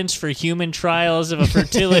clearance for human trials of a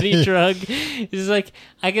fertility drug. It's like,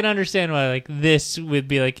 I can understand why like this would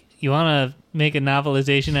be like, you want to make a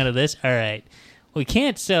novelization out of this? All right. We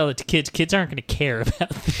can't sell it to kids. Kids aren't going to care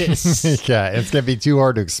about this. Yeah, it's going to be too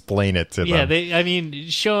hard to explain it to them. Yeah,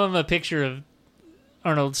 show them a picture of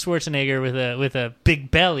Arnold Schwarzenegger with a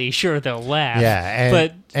big belly, sure they'll laugh. Yeah,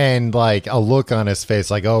 and like a look on his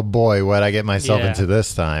face, like, oh boy, what'd I get myself into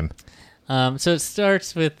this time? So it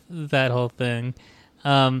starts with that whole thing,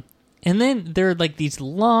 and then there are like these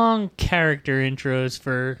long character intros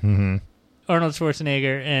for Arnold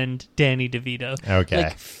Schwarzenegger and Danny DeVito. Okay,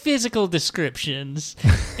 like physical descriptions,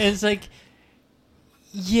 and it's like.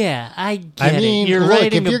 Yeah, I get it. You're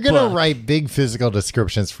writing if you're going to write big physical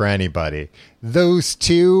descriptions for anybody, those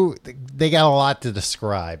two, they got a lot to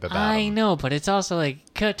describe about I them. know, but it's also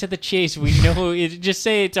like, cut to the chase. We know just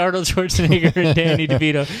say it's Arnold Schwarzenegger and Danny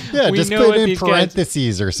DeVito. Yeah, just put it in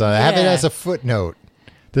parentheses or something. Yeah. Have it as a footnote.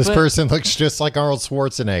 This person looks just like Arnold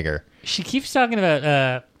Schwarzenegger. She keeps talking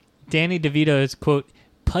about Danny DeVito's, quote,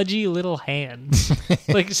 pudgy little hands.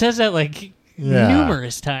 Like, it says that like... Yeah.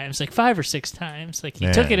 Numerous times, like 5 or 6 times. Like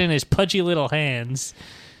he took it in his pudgy little hands.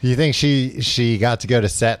 Do you think she got to go to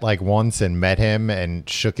set like once and met him and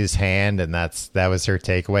shook his hand, and that was her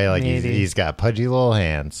takeaway? Like he's got pudgy little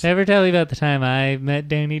hands. Did I ever tell you about the time I met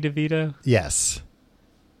Danny DeVito? Yes.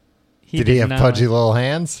 Did he have pudgy little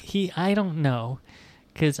hands? I don't know,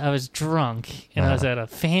 because I was drunk and I was at a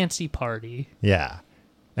fancy party. Yeah.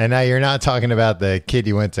 And now you're not talking about the kid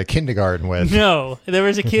you went to kindergarten with. No, there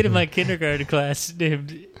was a kid in my kindergarten class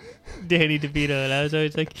named Danny DeVito, and I was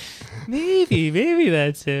always like, maybe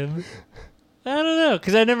that's him. I don't know,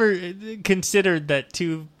 because I never considered that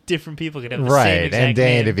two different people could have the same exact and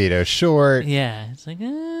Danny name. DeVito short. Yeah, it's like,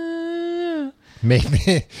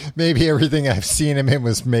 maybe everything I've seen him in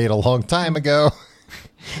was made a long time ago.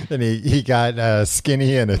 Then he got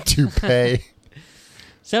skinny and a toupee.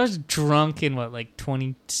 So I was drunk in what,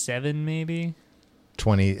 27 maybe?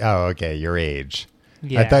 20. Oh, okay, your age.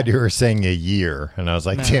 Yeah. I thought you were saying a year, and I was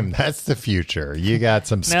like, no. Tim, that's the future. You got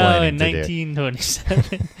some splaining to do. No, in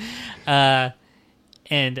 1927.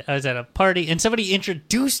 And I was at a party, and somebody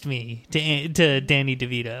introduced me to Danny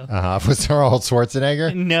DeVito. Was there Arnold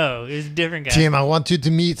Schwarzenegger? No, it was a different guy. Tim, I want you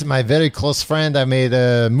to meet my very close friend. I made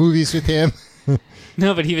movies with him.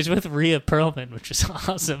 No, but he was with Rhea Perlman, which was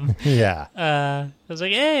awesome. Yeah. I was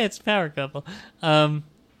like, hey, it's a power couple. And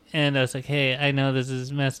I was like, hey, I know this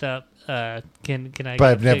is messed up. Can I? But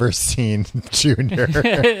I've never seen Junior.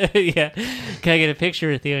 Yeah. Can I get a picture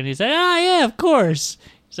with you? And he's like, yeah, of course.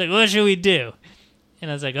 He's like, what should we do? And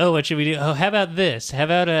I was like, oh, what should we do? Oh, how about this? How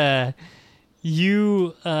about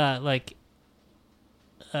you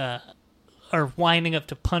are winding up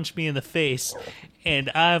to punch me in the face,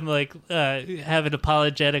 and I'm like have an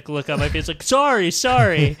apologetic look on my face, like sorry,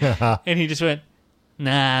 and he just went,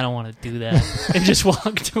 nah, I don't want to do that, and just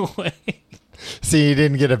walked away. See, you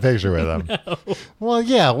didn't get a picture with him. No. Well,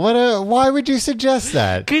 yeah. Why would you suggest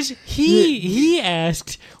that? Because he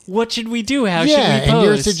asked, "What should we do? How should we pose?" And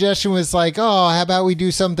your suggestion was like, "Oh, how about we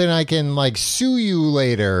do something I can sue you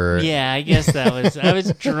later?" Yeah, I guess that was. I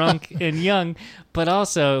was drunk and young, but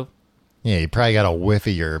also. Yeah, he probably got a whiff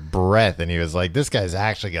of your breath, and he was like, "This guy's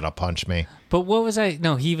actually gonna punch me." But what was I?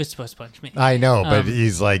 No, he was supposed to punch me. I know, but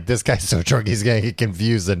he's like, "This guy's so drunk, he's gonna get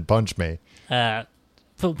confused and punch me."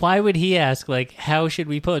 But why would he ask, how should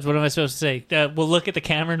we pose? What am I supposed to say? We'll look at the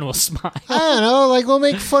camera and we'll smile. I don't know, we'll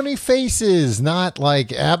make funny faces. Not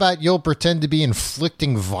how about you'll pretend to be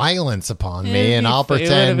inflicting violence upon me and I'll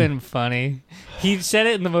pretend. It would have been funny. He said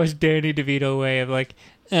it in the most Danny DeVito way of I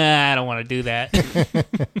don't want to do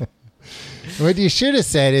that. What you should have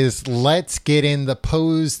said is, let's get in the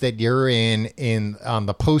pose that you're in on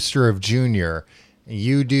the poster of Junior.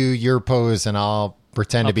 You do your pose and I'll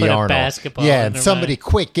pretend to be Arnold. Basketball. Yeah, and somebody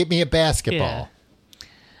quick, get me a basketball.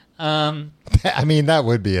 Yeah. I mean, that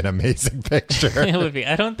would be an amazing picture. It would be.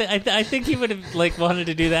 I think he would have wanted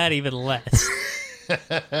to do that even less.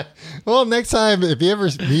 Well, next time if you ever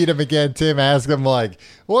meet him again, Tim, ask him what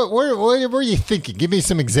were you thinking? Give me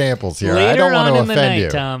some examples here. Later I don't want to on offend in the night, you.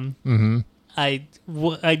 Tom,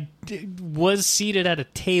 I was seated at a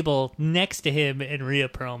table next to him and Rhea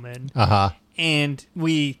Perlman, and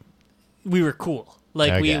we were cool.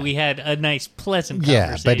 We had a nice, pleasant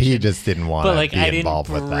conversation. Yeah, but he just didn't want to be involved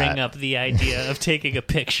with that. I didn't bring up the idea of taking a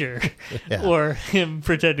picture or him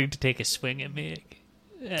pretending to take a swing at me.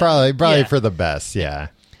 Probably for the best, yeah.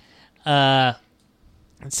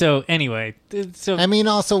 So anyway, I mean,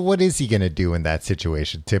 also, what is he going to do in that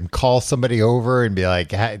situation, Tim? Call somebody over and be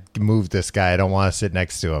like, move this guy. I don't want to sit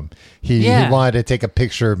next to him. He wanted to take a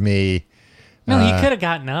picture of me. No, he could have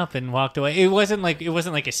gotten up and walked away. It wasn't like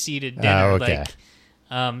a seated dinner. Oh, okay.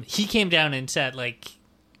 He came down and sat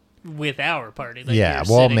with our party.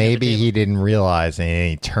 Maybe he didn't realize, and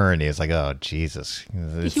he turned. He was like, "Oh Jesus!"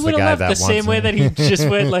 He would have left the same way that he just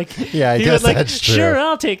went. Yeah, I guess that's true. Sure,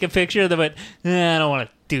 I'll take a picture of them, but I don't want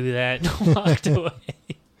to do that. Walked away.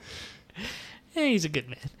 He's a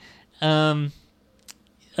good man.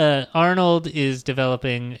 Arnold is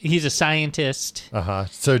developing. He's a scientist.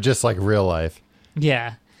 So just like real life.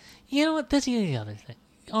 Yeah. You know what? That's the other thing.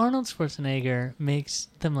 Arnold Schwarzenegger makes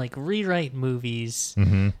them rewrite movies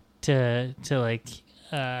to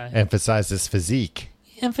emphasize his physique.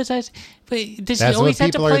 But does That's he always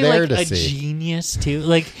have to play a see. Genius too?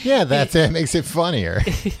 That makes it funnier.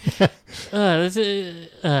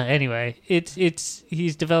 Anyway,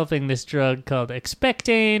 he's developing this drug called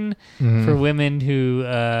Expectane for women who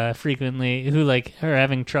are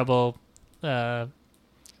having trouble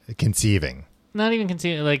conceiving. Not even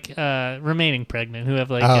conceiving, remaining pregnant, who have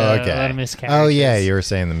a lot of miscarriages. Oh yeah, you were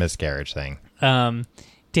saying the miscarriage thing.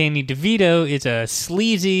 Danny DeVito is a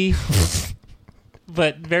sleazy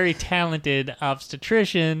but very talented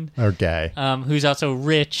obstetrician. Okay. Who's also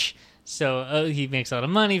rich. So he makes a lot of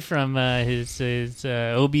money from his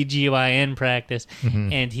OBGYN practice,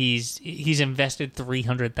 and he's invested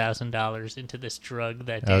 $300,000 into this drug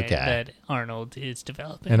that Arnold is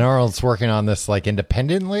developing. And Arnold's working on this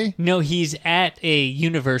independently? No, he's at a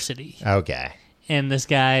university. Okay. And this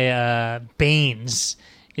guy Baines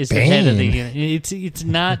is the head of the unit. It's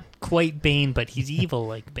not quite Bane, but he's evil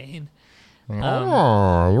like Bane.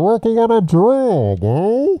 You're working on a job,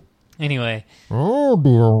 eh? Anyway. I'll be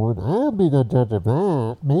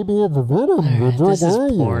the maybe it's Venom. This is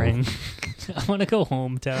boring. I want to go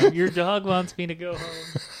home, Tom. Your dog wants me to go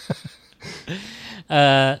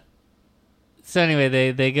home. So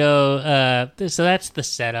anyway, they go. So that's the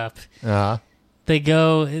setup. They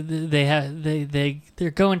go.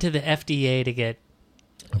 They're going to the FDA to get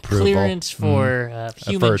approval. Clearance for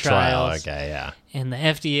human trials. Okay, yeah. And the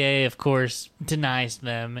FDA, of course, denies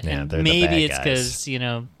them. Yeah, and maybe it's because,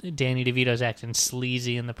 Danny DeVito's acting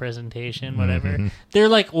sleazy in the presentation, whatever. Mm-hmm. They're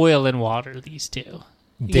like oil and water, these two.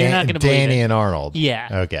 You're not going to believe Danny it. and Arnold. Yeah.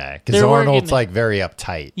 Okay. Because Arnold's like very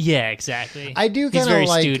uptight. Yeah, exactly. I do kind of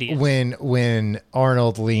like studious. when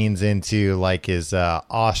Arnold leans into like his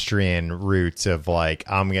Austrian roots of like,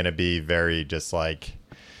 I'm going to be very just like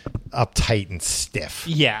uptight and stiff.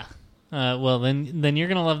 Yeah. Well, then you're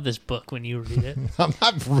going to love this book when you read it. I'm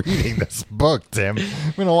not reading this book, Tim.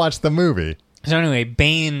 I'm going to watch the movie. So anyway,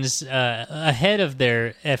 Bane's ahead of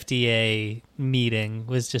their FDA meeting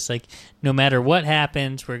was just like, no matter what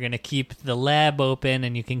happens, we're going to keep the lab open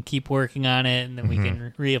and you can keep working on it and then we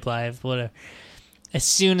can reapply, whatever. As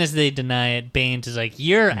soon as they deny it, Bane's is like,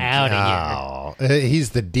 you're out of here. He's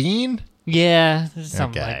the dean? Yeah,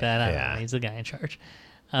 something like that. I don't know. He's the guy in charge.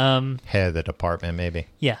 Head of the department, maybe.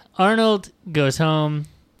 Yeah. Arnold goes home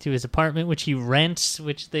to his apartment, which he rents,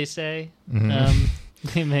 which they say. Mm-hmm.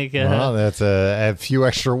 They make well, that's a few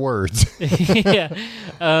extra words. Yeah.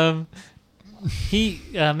 He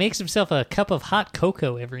makes himself a cup of hot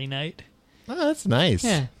cocoa every night. Oh, that's nice.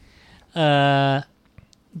 Yeah. Danny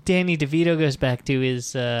DeVito goes back to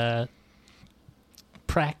his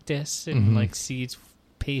practice and like sees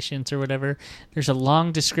patients or whatever. There's a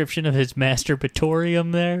long description of his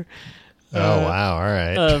masturbatorium there. Oh wow! All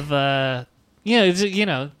right. Of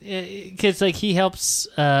because like he helps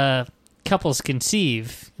couples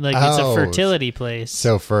conceive. Like it's a fertility place.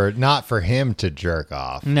 So not for him to jerk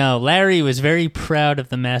off. No, Larry was very proud of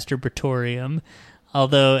the masturbatorium.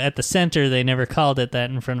 Although at the center they never called it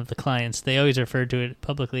that in front of the clients. They always referred to it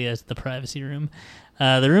publicly as the privacy room.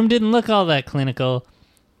 The room didn't look all that clinical.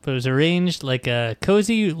 But it was arranged like a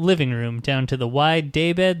cozy living room, down to the wide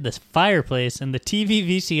daybed, the fireplace, and the TV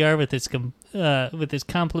VCR with its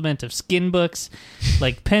complement of skin books,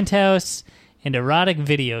 like Penthouse and erotic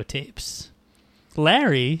videotapes.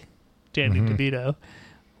 Larry, Danny DeVito,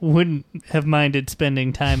 wouldn't have minded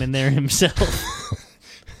spending time in there himself.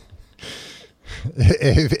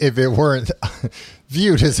 if it weren't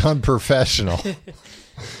viewed as unprofessional.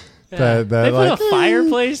 They put a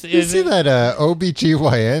fireplace. You see that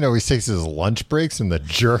OBGYN always takes his lunch breaks in the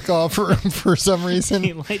jerk-off room for some reason?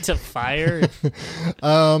 He lights a fire.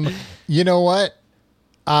 You know what?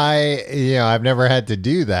 I've never had to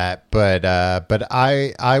do that, but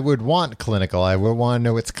I would want clinical. I would want to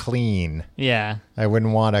know it's clean. Yeah. I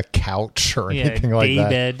wouldn't want a couch or anything like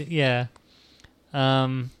that. Daybed, yeah.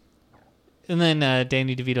 And then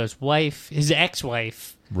Danny DeVito's wife, his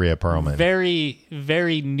ex-wife, Rhea Perlman, very,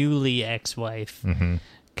 very newly ex-wife,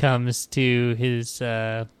 comes to his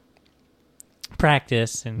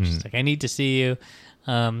practice, and she's like, I need to see you.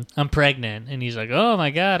 I'm pregnant. And he's like, oh,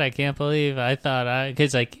 my God, I can't believe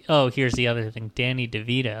because, like, oh, here's the other thing. Danny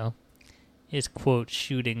DeVito is, quote,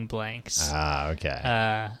 shooting blanks. Ah,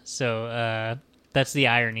 okay. So that's the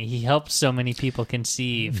irony. He helps so many people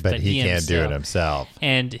conceive, but he can't do it himself.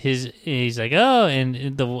 And he's like, oh, and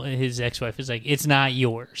his ex-wife is like, it's not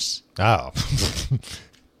yours. Oh.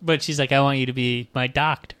 But she's like, I want you to be my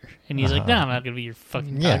doctor. And he's like, no, I'm not going to be your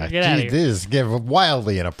fucking doctor. Get out of here. This is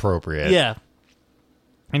wildly inappropriate. Yeah.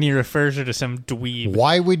 And he refers her to some dweeb.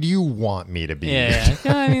 Why would you want me to be? Yeah.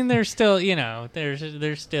 I mean, they're still,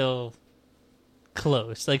 they're still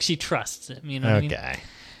close. Like, she trusts him, you know what I mean? Okay.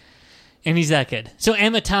 And he's that good. So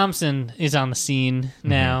Emma Thompson is on the scene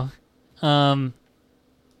now. And,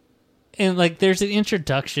 like, there's an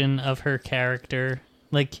introduction of her character.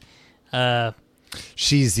 Like,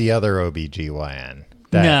 she's the other OBGYN.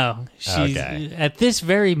 No. She's, at this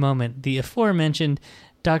very moment, the aforementioned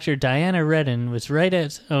Dr. Diana Redden was right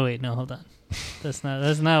at... Oh, wait, no, hold on. That's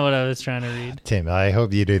not what I was trying to read. Tim, I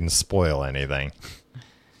hope you didn't spoil anything.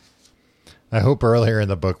 I hope earlier in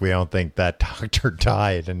the book we don't think that doctor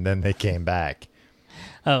died and then they came back.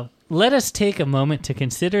 Oh, let us take a moment to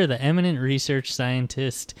consider the eminent research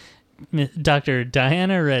scientist, Dr.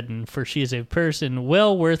 Diana Redden, for she is a person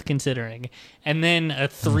well worth considering. And then a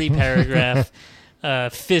 3-paragraph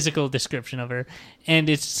physical description of her. And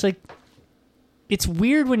it's just like, it's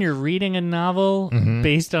weird when you're reading a novel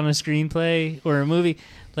based on a screenplay or a movie.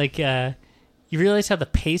 Like, you realize how the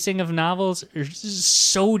pacing of novels are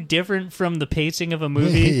so different from the pacing of a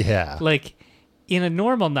movie. Yeah. Like, in a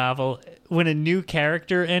normal novel, when a new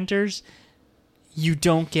character enters, you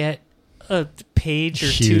don't get a page or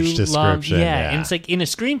huge two long. Yeah, and it's like in a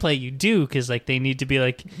screenplay you do, because like they need to be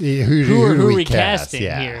like, who are we recasting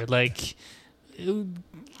cast? here? Like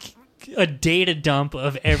a data dump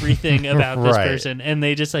of everything about this person, and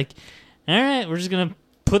they just like, all right, we're just gonna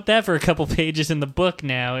put that for a couple pages in the book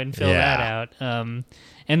now and fill that out.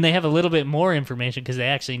 And they have a little bit more information because they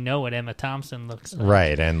actually know what Emma Thompson looks like.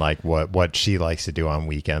 Right, and like what she likes to do on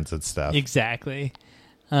weekends and stuff. Exactly.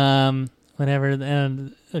 Whatever.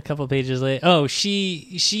 And a couple pages later,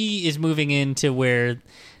 she is moving into where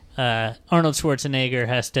Arnold Schwarzenegger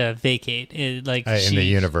has to vacate. In the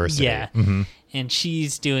university. Yeah. Mm-hmm. And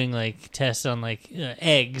she's doing like tests on like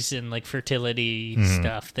eggs and like fertility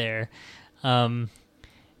stuff there. And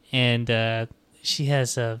she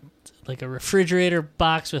has a refrigerator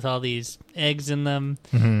box with all these eggs in them,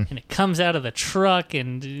 and it comes out of the truck,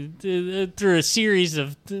 and through a series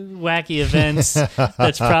of wacky events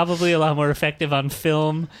that's probably a lot more effective on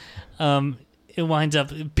film, it winds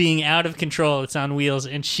up being out of control. It's on wheels,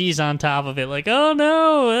 and she's on top of it like, oh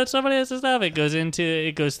no, somebody has to stop it.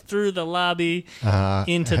 It goes through the lobby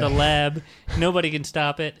into the lab. Nobody can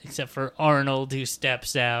stop it except for Arnold, who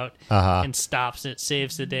steps out and stops it,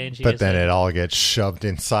 saves the day. And but then it all gets shoved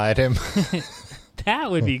inside him. That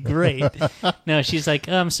would be great. No, she's like,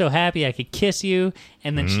 oh, I'm so happy I could kiss you.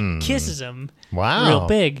 And then she kisses him real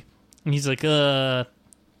big. And he's like, and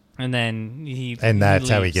then And that's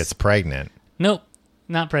how he gets pregnant. Nope,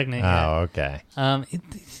 not pregnant yet. Oh, okay.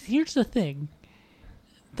 Here's the thing.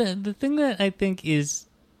 The thing that I think is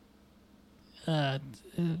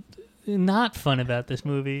not fun about this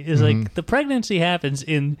movie is like the pregnancy happens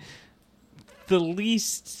in the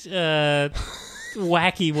least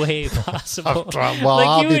wacky way possible. Well,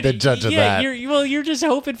 I'll be the judge of that. You're just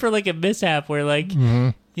hoping for like a mishap where like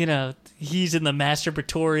he's in the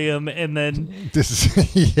masturbatorium, and then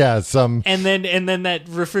and then that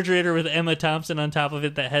refrigerator with Emma Thompson on top of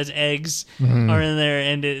it that has eggs are in there,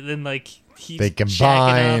 and then like he's they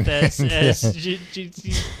combine as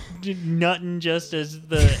nutting just as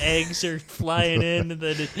the eggs are flying in, and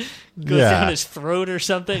then it goes down his throat or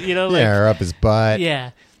something, or up his butt.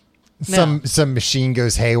 Yeah. Some machine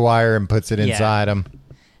goes haywire and puts it inside him.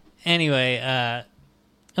 Anyway,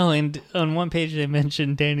 and on one page they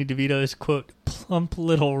mentioned Danny DeVito's, quote, plump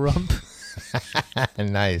little rump.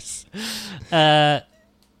 Nice.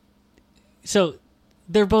 So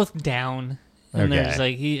they're both down. And there's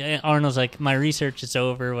like, Arnold's like, my research is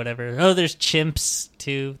over, whatever. Oh, there's chimps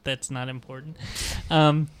too. That's not important.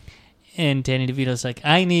 And Danny DeVito's like,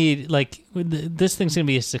 I need, like, this thing's going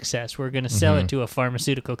to be a success. We're going to sell it to a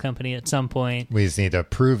pharmaceutical company at some point. We just need to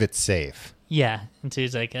prove it's safe. Yeah. And so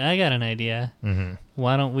he's like, I got an idea.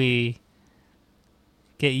 Why don't we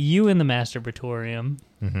get you in the masturbatorium?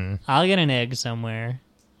 I'll get an egg somewhere,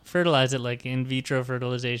 fertilize it like in vitro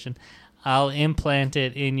fertilization. I'll implant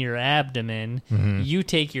it in your abdomen. You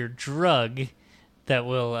take your drug that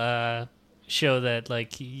will show that,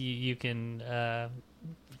 like, you can,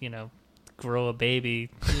 grow a baby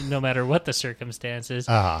no matter what the circumstances.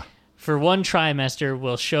 For one trimester,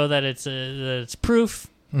 we'll show that it's proof.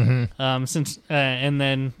 And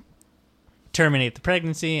then terminate the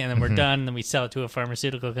pregnancy, and then we're done. And then we sell it to a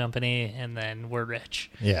pharmaceutical company, and then we're rich.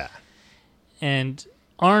 Yeah. And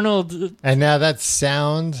Arnold. And now that's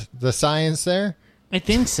sound, the science there? I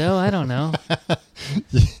think so. I don't know.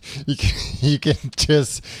 You can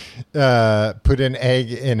just put an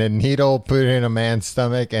egg in a needle, put it in a man's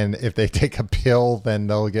stomach, and if they take a pill, then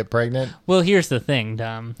they'll get pregnant? Well, here's the thing,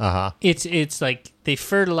 Dom. It's like they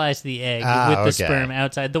fertilize the egg with the sperm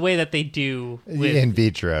outside, the way that they do with, in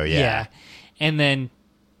vitro, yeah. And then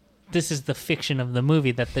this is the fiction of the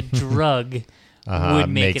movie, that the drug would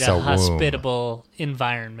make it a hospitable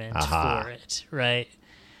environment for it, right?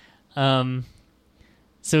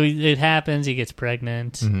 So it happens. He gets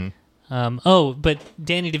pregnant. But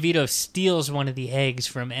Danny DeVito steals one of the eggs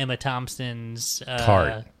from Emma Thompson's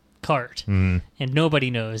cart, and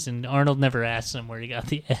nobody knows. And Arnold never asks him where he got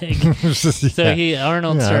the egg. So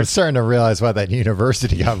Arnold starts. I'm starting to realize why that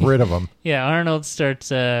university got rid of him. Yeah, Arnold starts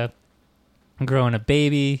growing a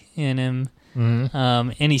baby in him,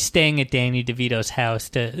 and he's staying at Danny DeVito's house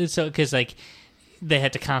because like they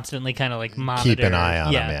had to constantly kind of like monitor, keep an eye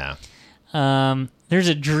on him. Yeah. There's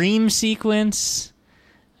a dream sequence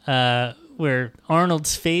where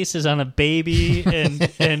Arnold's face is on a baby, and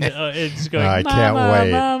it's going, I Mama, can't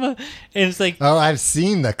wait. Mama. And it's like, oh, I've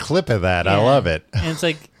seen the clip of that. I love it. And it's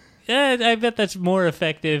like, I bet that's more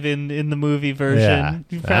effective in the movie version.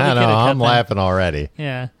 Yeah. I know. I'm laughing already.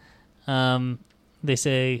 Yeah. They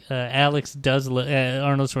say Alex does look.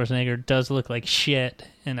 Arnold Schwarzenegger does look like shit,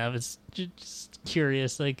 and I was just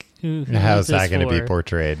curious, like, how's that going to be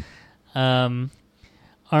portrayed?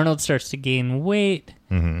 Arnold starts to gain weight,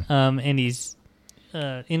 and he's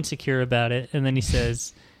insecure about it, and then he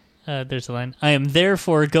says, there's a line, "I am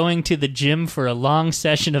therefore going to the gym for a long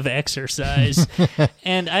session of exercise."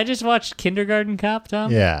 And I just watched Kindergarten Cop,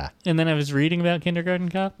 Tom. Yeah. And then I was reading about Kindergarten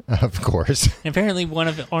Cop. Of course. And apparently one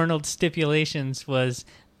of Arnold's stipulations was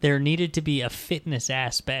there needed to be a fitness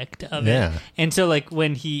aspect of it. And so, like,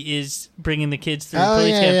 when he is bringing the kids through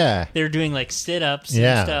police camp, they're doing, like, sit-ups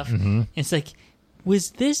and stuff. And it's like,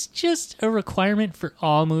 was this just a requirement for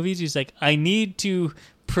all movies? He's like, I need to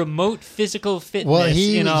promote physical fitness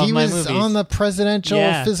in all my movies. He was on the presidential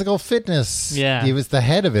physical fitness. Yeah. He was the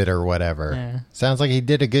head of it or whatever. Yeah. Sounds like he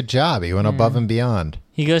did a good job. He went above and beyond.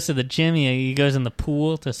 He goes to the gym. He goes in the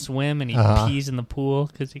pool to swim, and he pees in the pool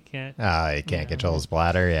because he can't. Oh, he can't control his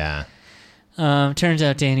bladder, yeah. Turns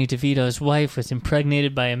out Danny DeVito's wife was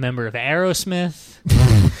impregnated by a member of Aerosmith.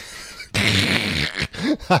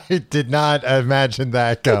 I did not imagine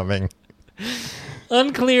that coming.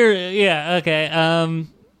 Unclear. Yeah, okay.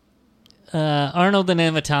 Arnold and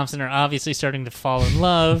Emma Thompson are obviously starting to fall in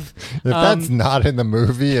love. If that's not in the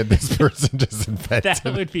movie and this person just invented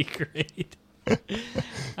that would be great.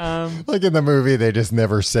 Like in the movie, they just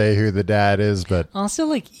never say who the dad is, but also,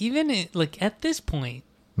 like, even at this point,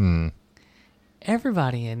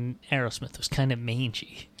 everybody in Aerosmith was kind of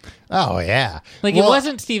mangy. Oh yeah, like, it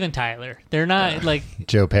wasn't Steven Tyler. They're not like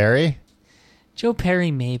Joe Perry. Joe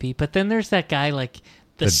Perry maybe, but then there's that guy, like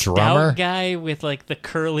the stout drummer guy with, like, the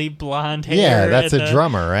curly blonde hair. Yeah, that's a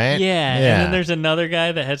drummer, right? Yeah, and then there's another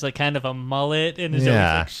guy that has, like, kind of a mullet and is always,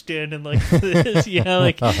 like, standing like this.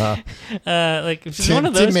 Like, like one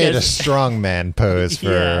of those Tim made guys. A strong man pose for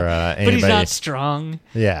anybody. But he's not strong.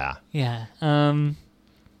 Yeah, yeah.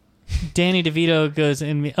 Danny DeVito goes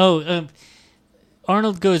in.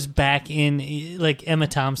 Arnold goes back in. Like, Emma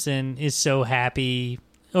Thompson is so happy.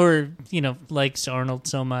 Or, likes Arnold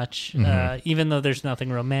so much, even though there's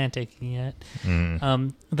nothing romantic yet,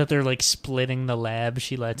 that they're, like, splitting the lab.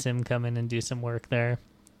 She lets him come in and do some work there.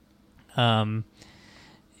 Danny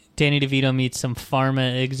DeVito meets some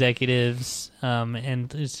pharma executives,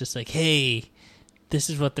 and it's just like, hey, this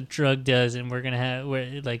is what the drug does, and we're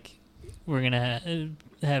gonna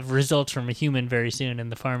have results from a human very soon. And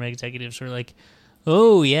the pharma executives were like,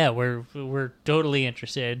 oh yeah, we're totally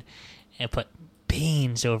interested, and put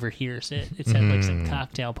Baines overhears it. It's at, like, some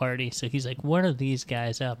cocktail party. So he's like, what are these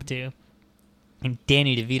guys up to? And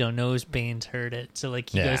Danny DeVito knows Baines heard it. So, like,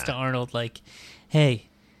 he goes to Arnold like, hey,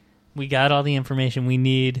 we got all the information we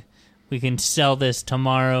need. We can sell this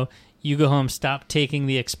tomorrow. You go home, stop taking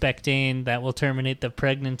the Expectane. That will terminate the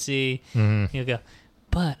pregnancy. He'll go,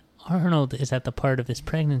 but Arnold is at the part of his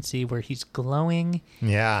pregnancy where he's glowing.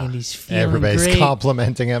 Yeah. And he's feeling Everybody's great.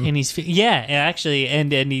 complimenting him. And he's, actually,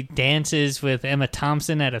 and he dances with Emma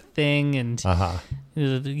Thompson at a thing, and,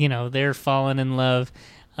 they're falling in love.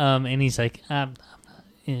 And he's like,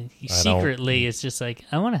 he secretly is just like,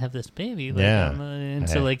 I want to have this baby. Like, and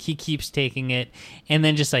so, like, he keeps taking it, and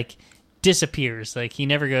then just, like, disappears. Like, he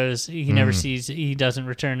never goes, he never sees, he doesn't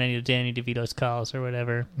return any of Danny DeVito's calls or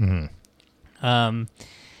whatever.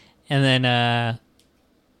 And then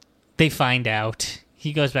they find out.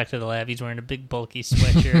 He goes back to the lab. He's wearing a big, bulky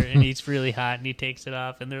sweatshirt, and he's really hot, and he takes it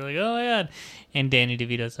off, and they're like, oh, my God. And Danny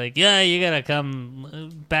DeVito's like, yeah, you got to come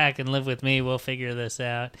back and live with me. We'll figure this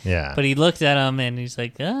out. Yeah. But he looks at him, and he's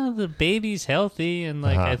like, oh, the baby's healthy, and,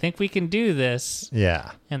 like, I think we can do this.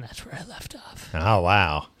 Yeah. And that's where I left off. Oh,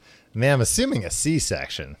 wow. Man, I'm assuming a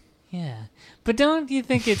C-section. Yeah. But don't you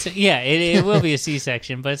think it's... Yeah, it will be a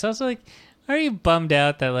C-section, but it's also like... Are you bummed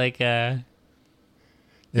out that, like, it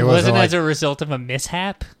wasn't like, as a result of a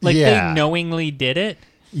mishap? Like, they knowingly did it?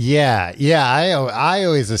 Yeah. I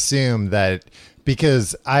always assume that,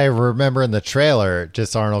 because I remember in the trailer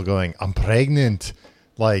just Arnold going, I'm pregnant,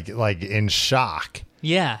 like in shock.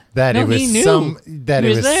 Yeah. That it was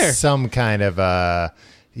some kind of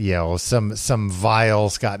some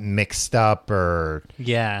vials got mixed up, or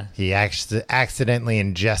he accidentally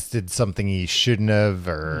ingested something he shouldn't have,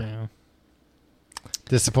 or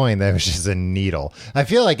disappointing that it was just a needle. I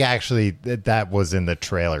feel like actually that was in the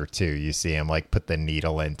trailer too. You see him, like, put the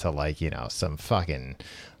needle into, like, some fucking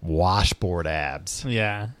washboard abs.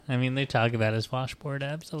 Yeah. I mean, they talk about his washboard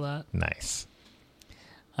abs a lot. Nice.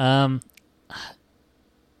 I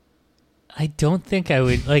don't think I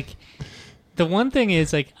would, like, the one thing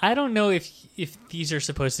is, like, I don't know if these are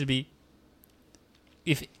supposed to be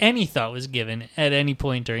if any thought was given at any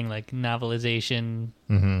point during like novelization,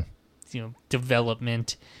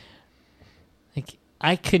 development, like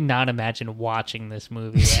I could not imagine watching this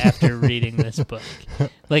movie after reading this book.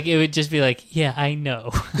 Like it would just be like, yeah, I know.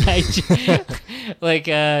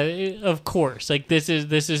 Of course, like this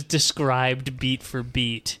is described beat for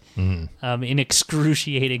beat, in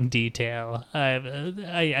excruciating detail.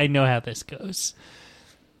 I know how this goes.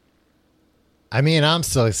 I mean, I'm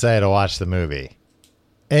so excited to watch the movie.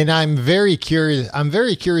 And I'm very curious. I'm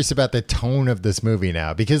very curious about the tone of this movie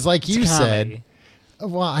now because, like you said,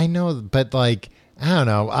 well, I know, but like, I don't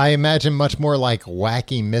know. I imagine much more like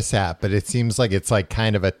Wacky Mishap, but it seems like it's like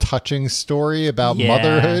kind of a touching story about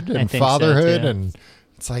motherhood and fatherhood. And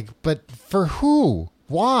it's like, but for who?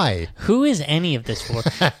 Why? Who is any of this for?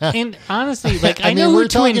 And honestly, like, I know mean, who we're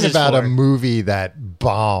talking Twins about is for. a movie that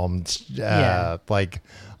bombed, like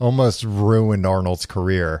almost ruined Arnold's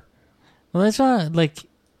career. Well, that's why, like,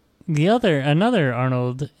 another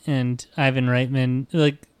Arnold and Ivan Reitman,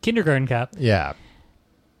 like Kindergarten Cop. Yeah.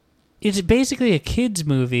 It's basically a kid's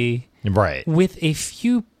movie. Right. With a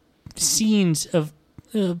few scenes of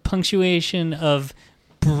punctuation of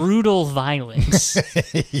brutal violence.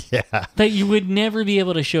 Yeah. That you would never be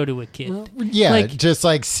able to show to a kid. Yeah, like, just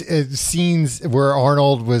like scenes where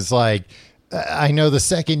Arnold was like, I know the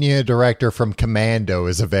second unit director from Commando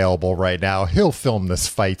is available right now. He'll film this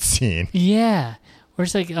fight scene. Yeah. Where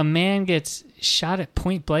it's like a man gets shot at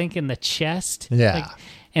point blank in the chest. Yeah. Like,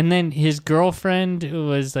 and then his girlfriend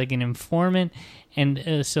was like an informant.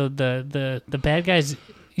 And so the bad guys,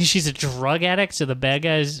 she's a drug addict. So the bad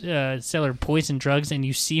guys sell her poison drugs. And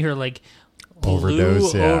you see her like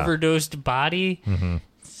overdosed body. Mm-hmm.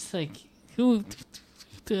 It's like, who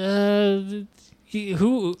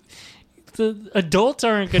the adults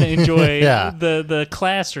aren't going to enjoy the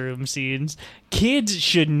classroom scenes. Kids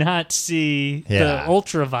should not see the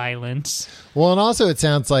ultra violence. Well, and also it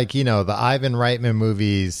sounds like, the Ivan Reitman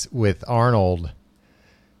movies with Arnold,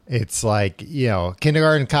 it's like,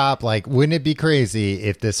 Kindergarten Cop, like, wouldn't it be crazy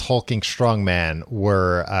if this hulking strongman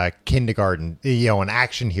were a kindergarten, an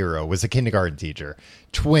action hero, was a kindergarten teacher?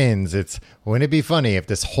 Twins, wouldn't it be funny if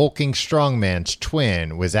this hulking strongman's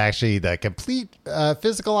twin was actually the complete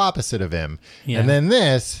physical opposite of him? Yeah. And then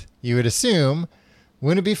this, you would assume,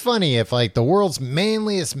 wouldn't it be funny if like the world's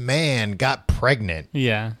manliest man got pregnant?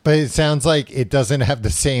 Yeah. But it sounds like it doesn't have the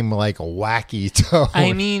same like wacky tone.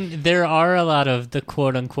 I mean, there are a lot of the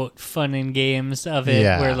quote unquote fun and games of it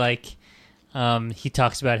where like he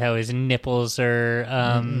talks about how his nipples are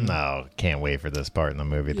no, can't wait for this part in the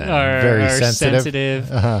movie then. Are very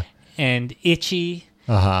sensitive and itchy.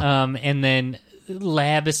 And then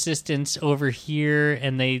lab assistants over here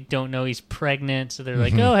and they don't know he's pregnant, so they're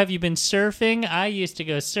like, oh, have you been surfing? I used to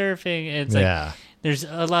go surfing. And it's like there's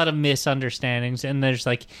a lot of misunderstandings, and there's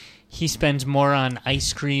like he spends more on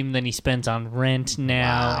ice cream than he spends on rent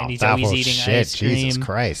now. Wow, and he's always eating ice cream. Jesus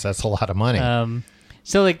Christ, that's a lot of money.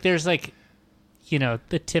 So like there's like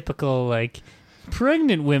the typical like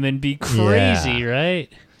pregnant women be crazy, right?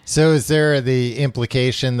 So is there the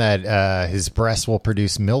implication that his breasts will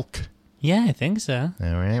produce milk? Yeah, I think so.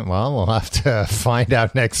 All right. Well, we'll have to find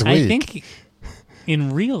out next week. I think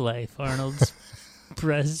in real life, Arnold's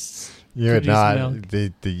breasts produce milk.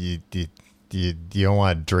 You don't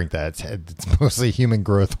want to drink that. It's mostly human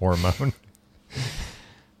growth hormone.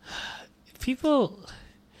 People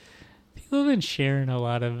have been sharing a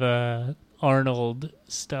lot of Arnold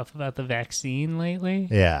stuff about the vaccine lately.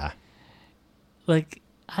 Yeah. Like,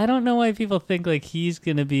 I don't know why people think like he's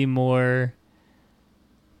going to be more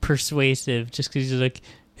persuasive just because he's like,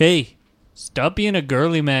 hey, stop being a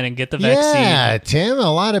girly man and get the vaccine. Yeah, Tim,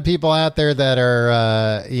 a lot of people out there that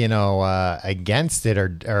are, against it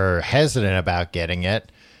or hesitant about getting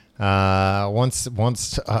it. Once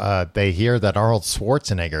they hear that Arnold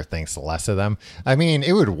Schwarzenegger thinks less of them, I mean,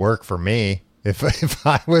 it would work for me. If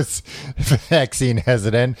I was vaccine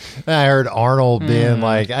hesitant and I heard Arnold being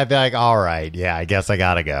like, I'd be like, all right, yeah, I guess I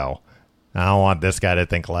got to go. I don't want this guy to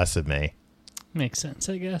think less of me. Makes sense,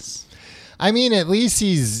 I guess. I mean, at least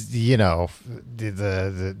he's, the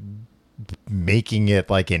making it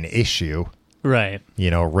like an issue. Right.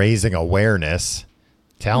 Raising awareness,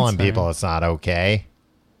 telling people it's not okay.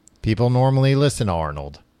 People normally listen to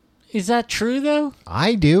Arnold. Is that true, though?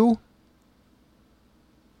 I do.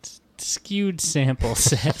 Skewed sample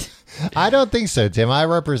set. I don't think so, Tim. I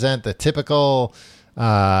represent the typical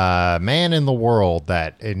man in the world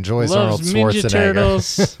that enjoys Loves Arnold Ninja Schwarzenegger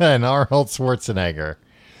Turtles. and Arnold Schwarzenegger.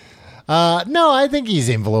 No, I think he's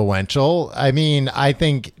influential. I mean, I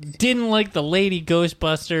think didn't like the Lady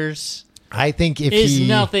Ghostbusters. I think if is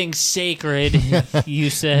nothing sacred, you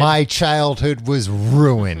said. My childhood was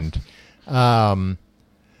ruined. No,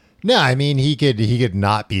 I mean he could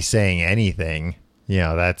not be saying anything. You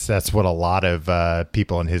know, that's what a lot of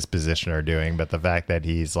people in his position are doing. But the fact that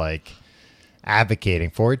he's like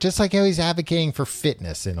advocating for it, just like how he's advocating for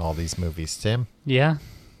fitness in all these movies, Tim. Yeah,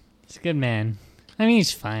 he's a good man. I mean,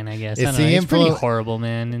 he's fine, I guess. He's pretty horrible,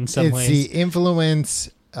 man, in some ways. It's the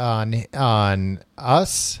influence on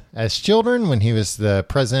us as children when he was the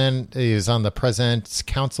president. He was on the President's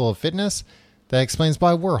Council of Fitness. That explains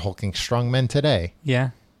why we're hulking strong men today.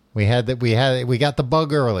 Yeah, we got the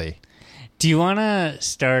bug early. Do you want to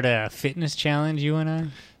start a fitness challenge? You want to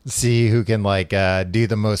see who can like do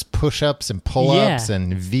the most push-ups and pull-ups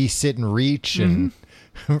and V-sit and reach and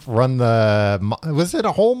run the. Was it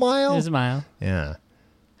a whole mile? It was a mile. Yeah.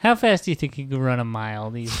 How fast do you think you can run a mile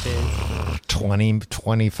these days? 20,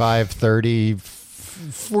 25, 30,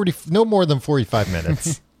 40, no more than 45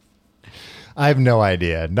 minutes. I have no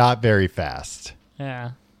idea. Not very fast.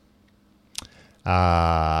 Yeah.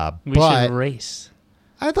 We should race.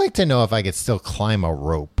 I'd like to know if I could still climb a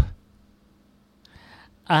rope.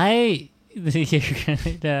 I'm not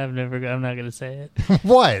going to say it.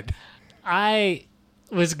 What? I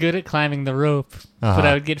was good at climbing the rope, but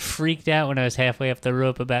I would get freaked out when I was halfway up the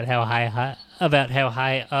rope about how high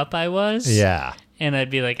up I was. Yeah. And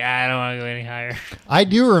I'd be like, I don't want to go any higher. I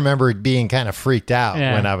do remember being kind of freaked out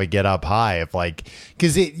when I would get up high,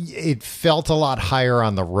 because it felt a lot higher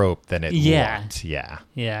on the rope than it looked. Yeah.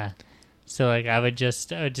 Yeah. So like I would just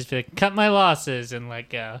be like, cut my losses and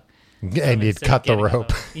like go. And you'd cut the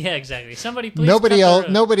rope. Yeah, exactly. Somebody please.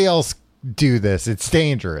 Nobody else do this. It's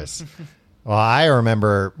dangerous. Well, I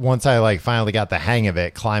remember once I like finally got the hang of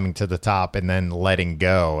it, climbing to the top and then letting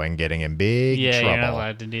go and getting in big trouble. Yeah, you're not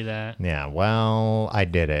allowed to do that. Yeah, well, I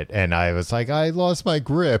did it, and I was like, I lost my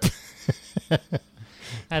grip.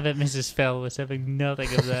 I bet Mrs. Fell was having nothing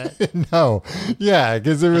of that. No, yeah,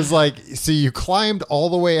 because it was like, so you climbed all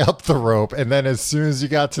the way up the rope, and then as soon as you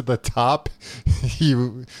got to the top,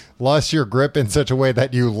 you lost your grip in such a way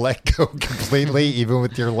that you let go completely, even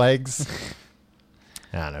with your legs.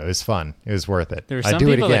 I don't know. It was fun. It was worth it. There are some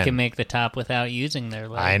people that can make the top without using their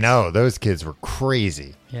legs. I know. Those kids were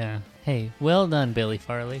crazy. Yeah. Hey, well done, Billy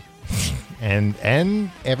Farley. and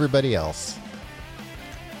everybody else.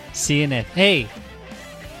 See you next. Hey,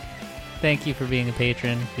 thank you for being a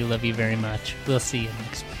patron. We love you very much. We'll see you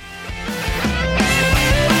next week.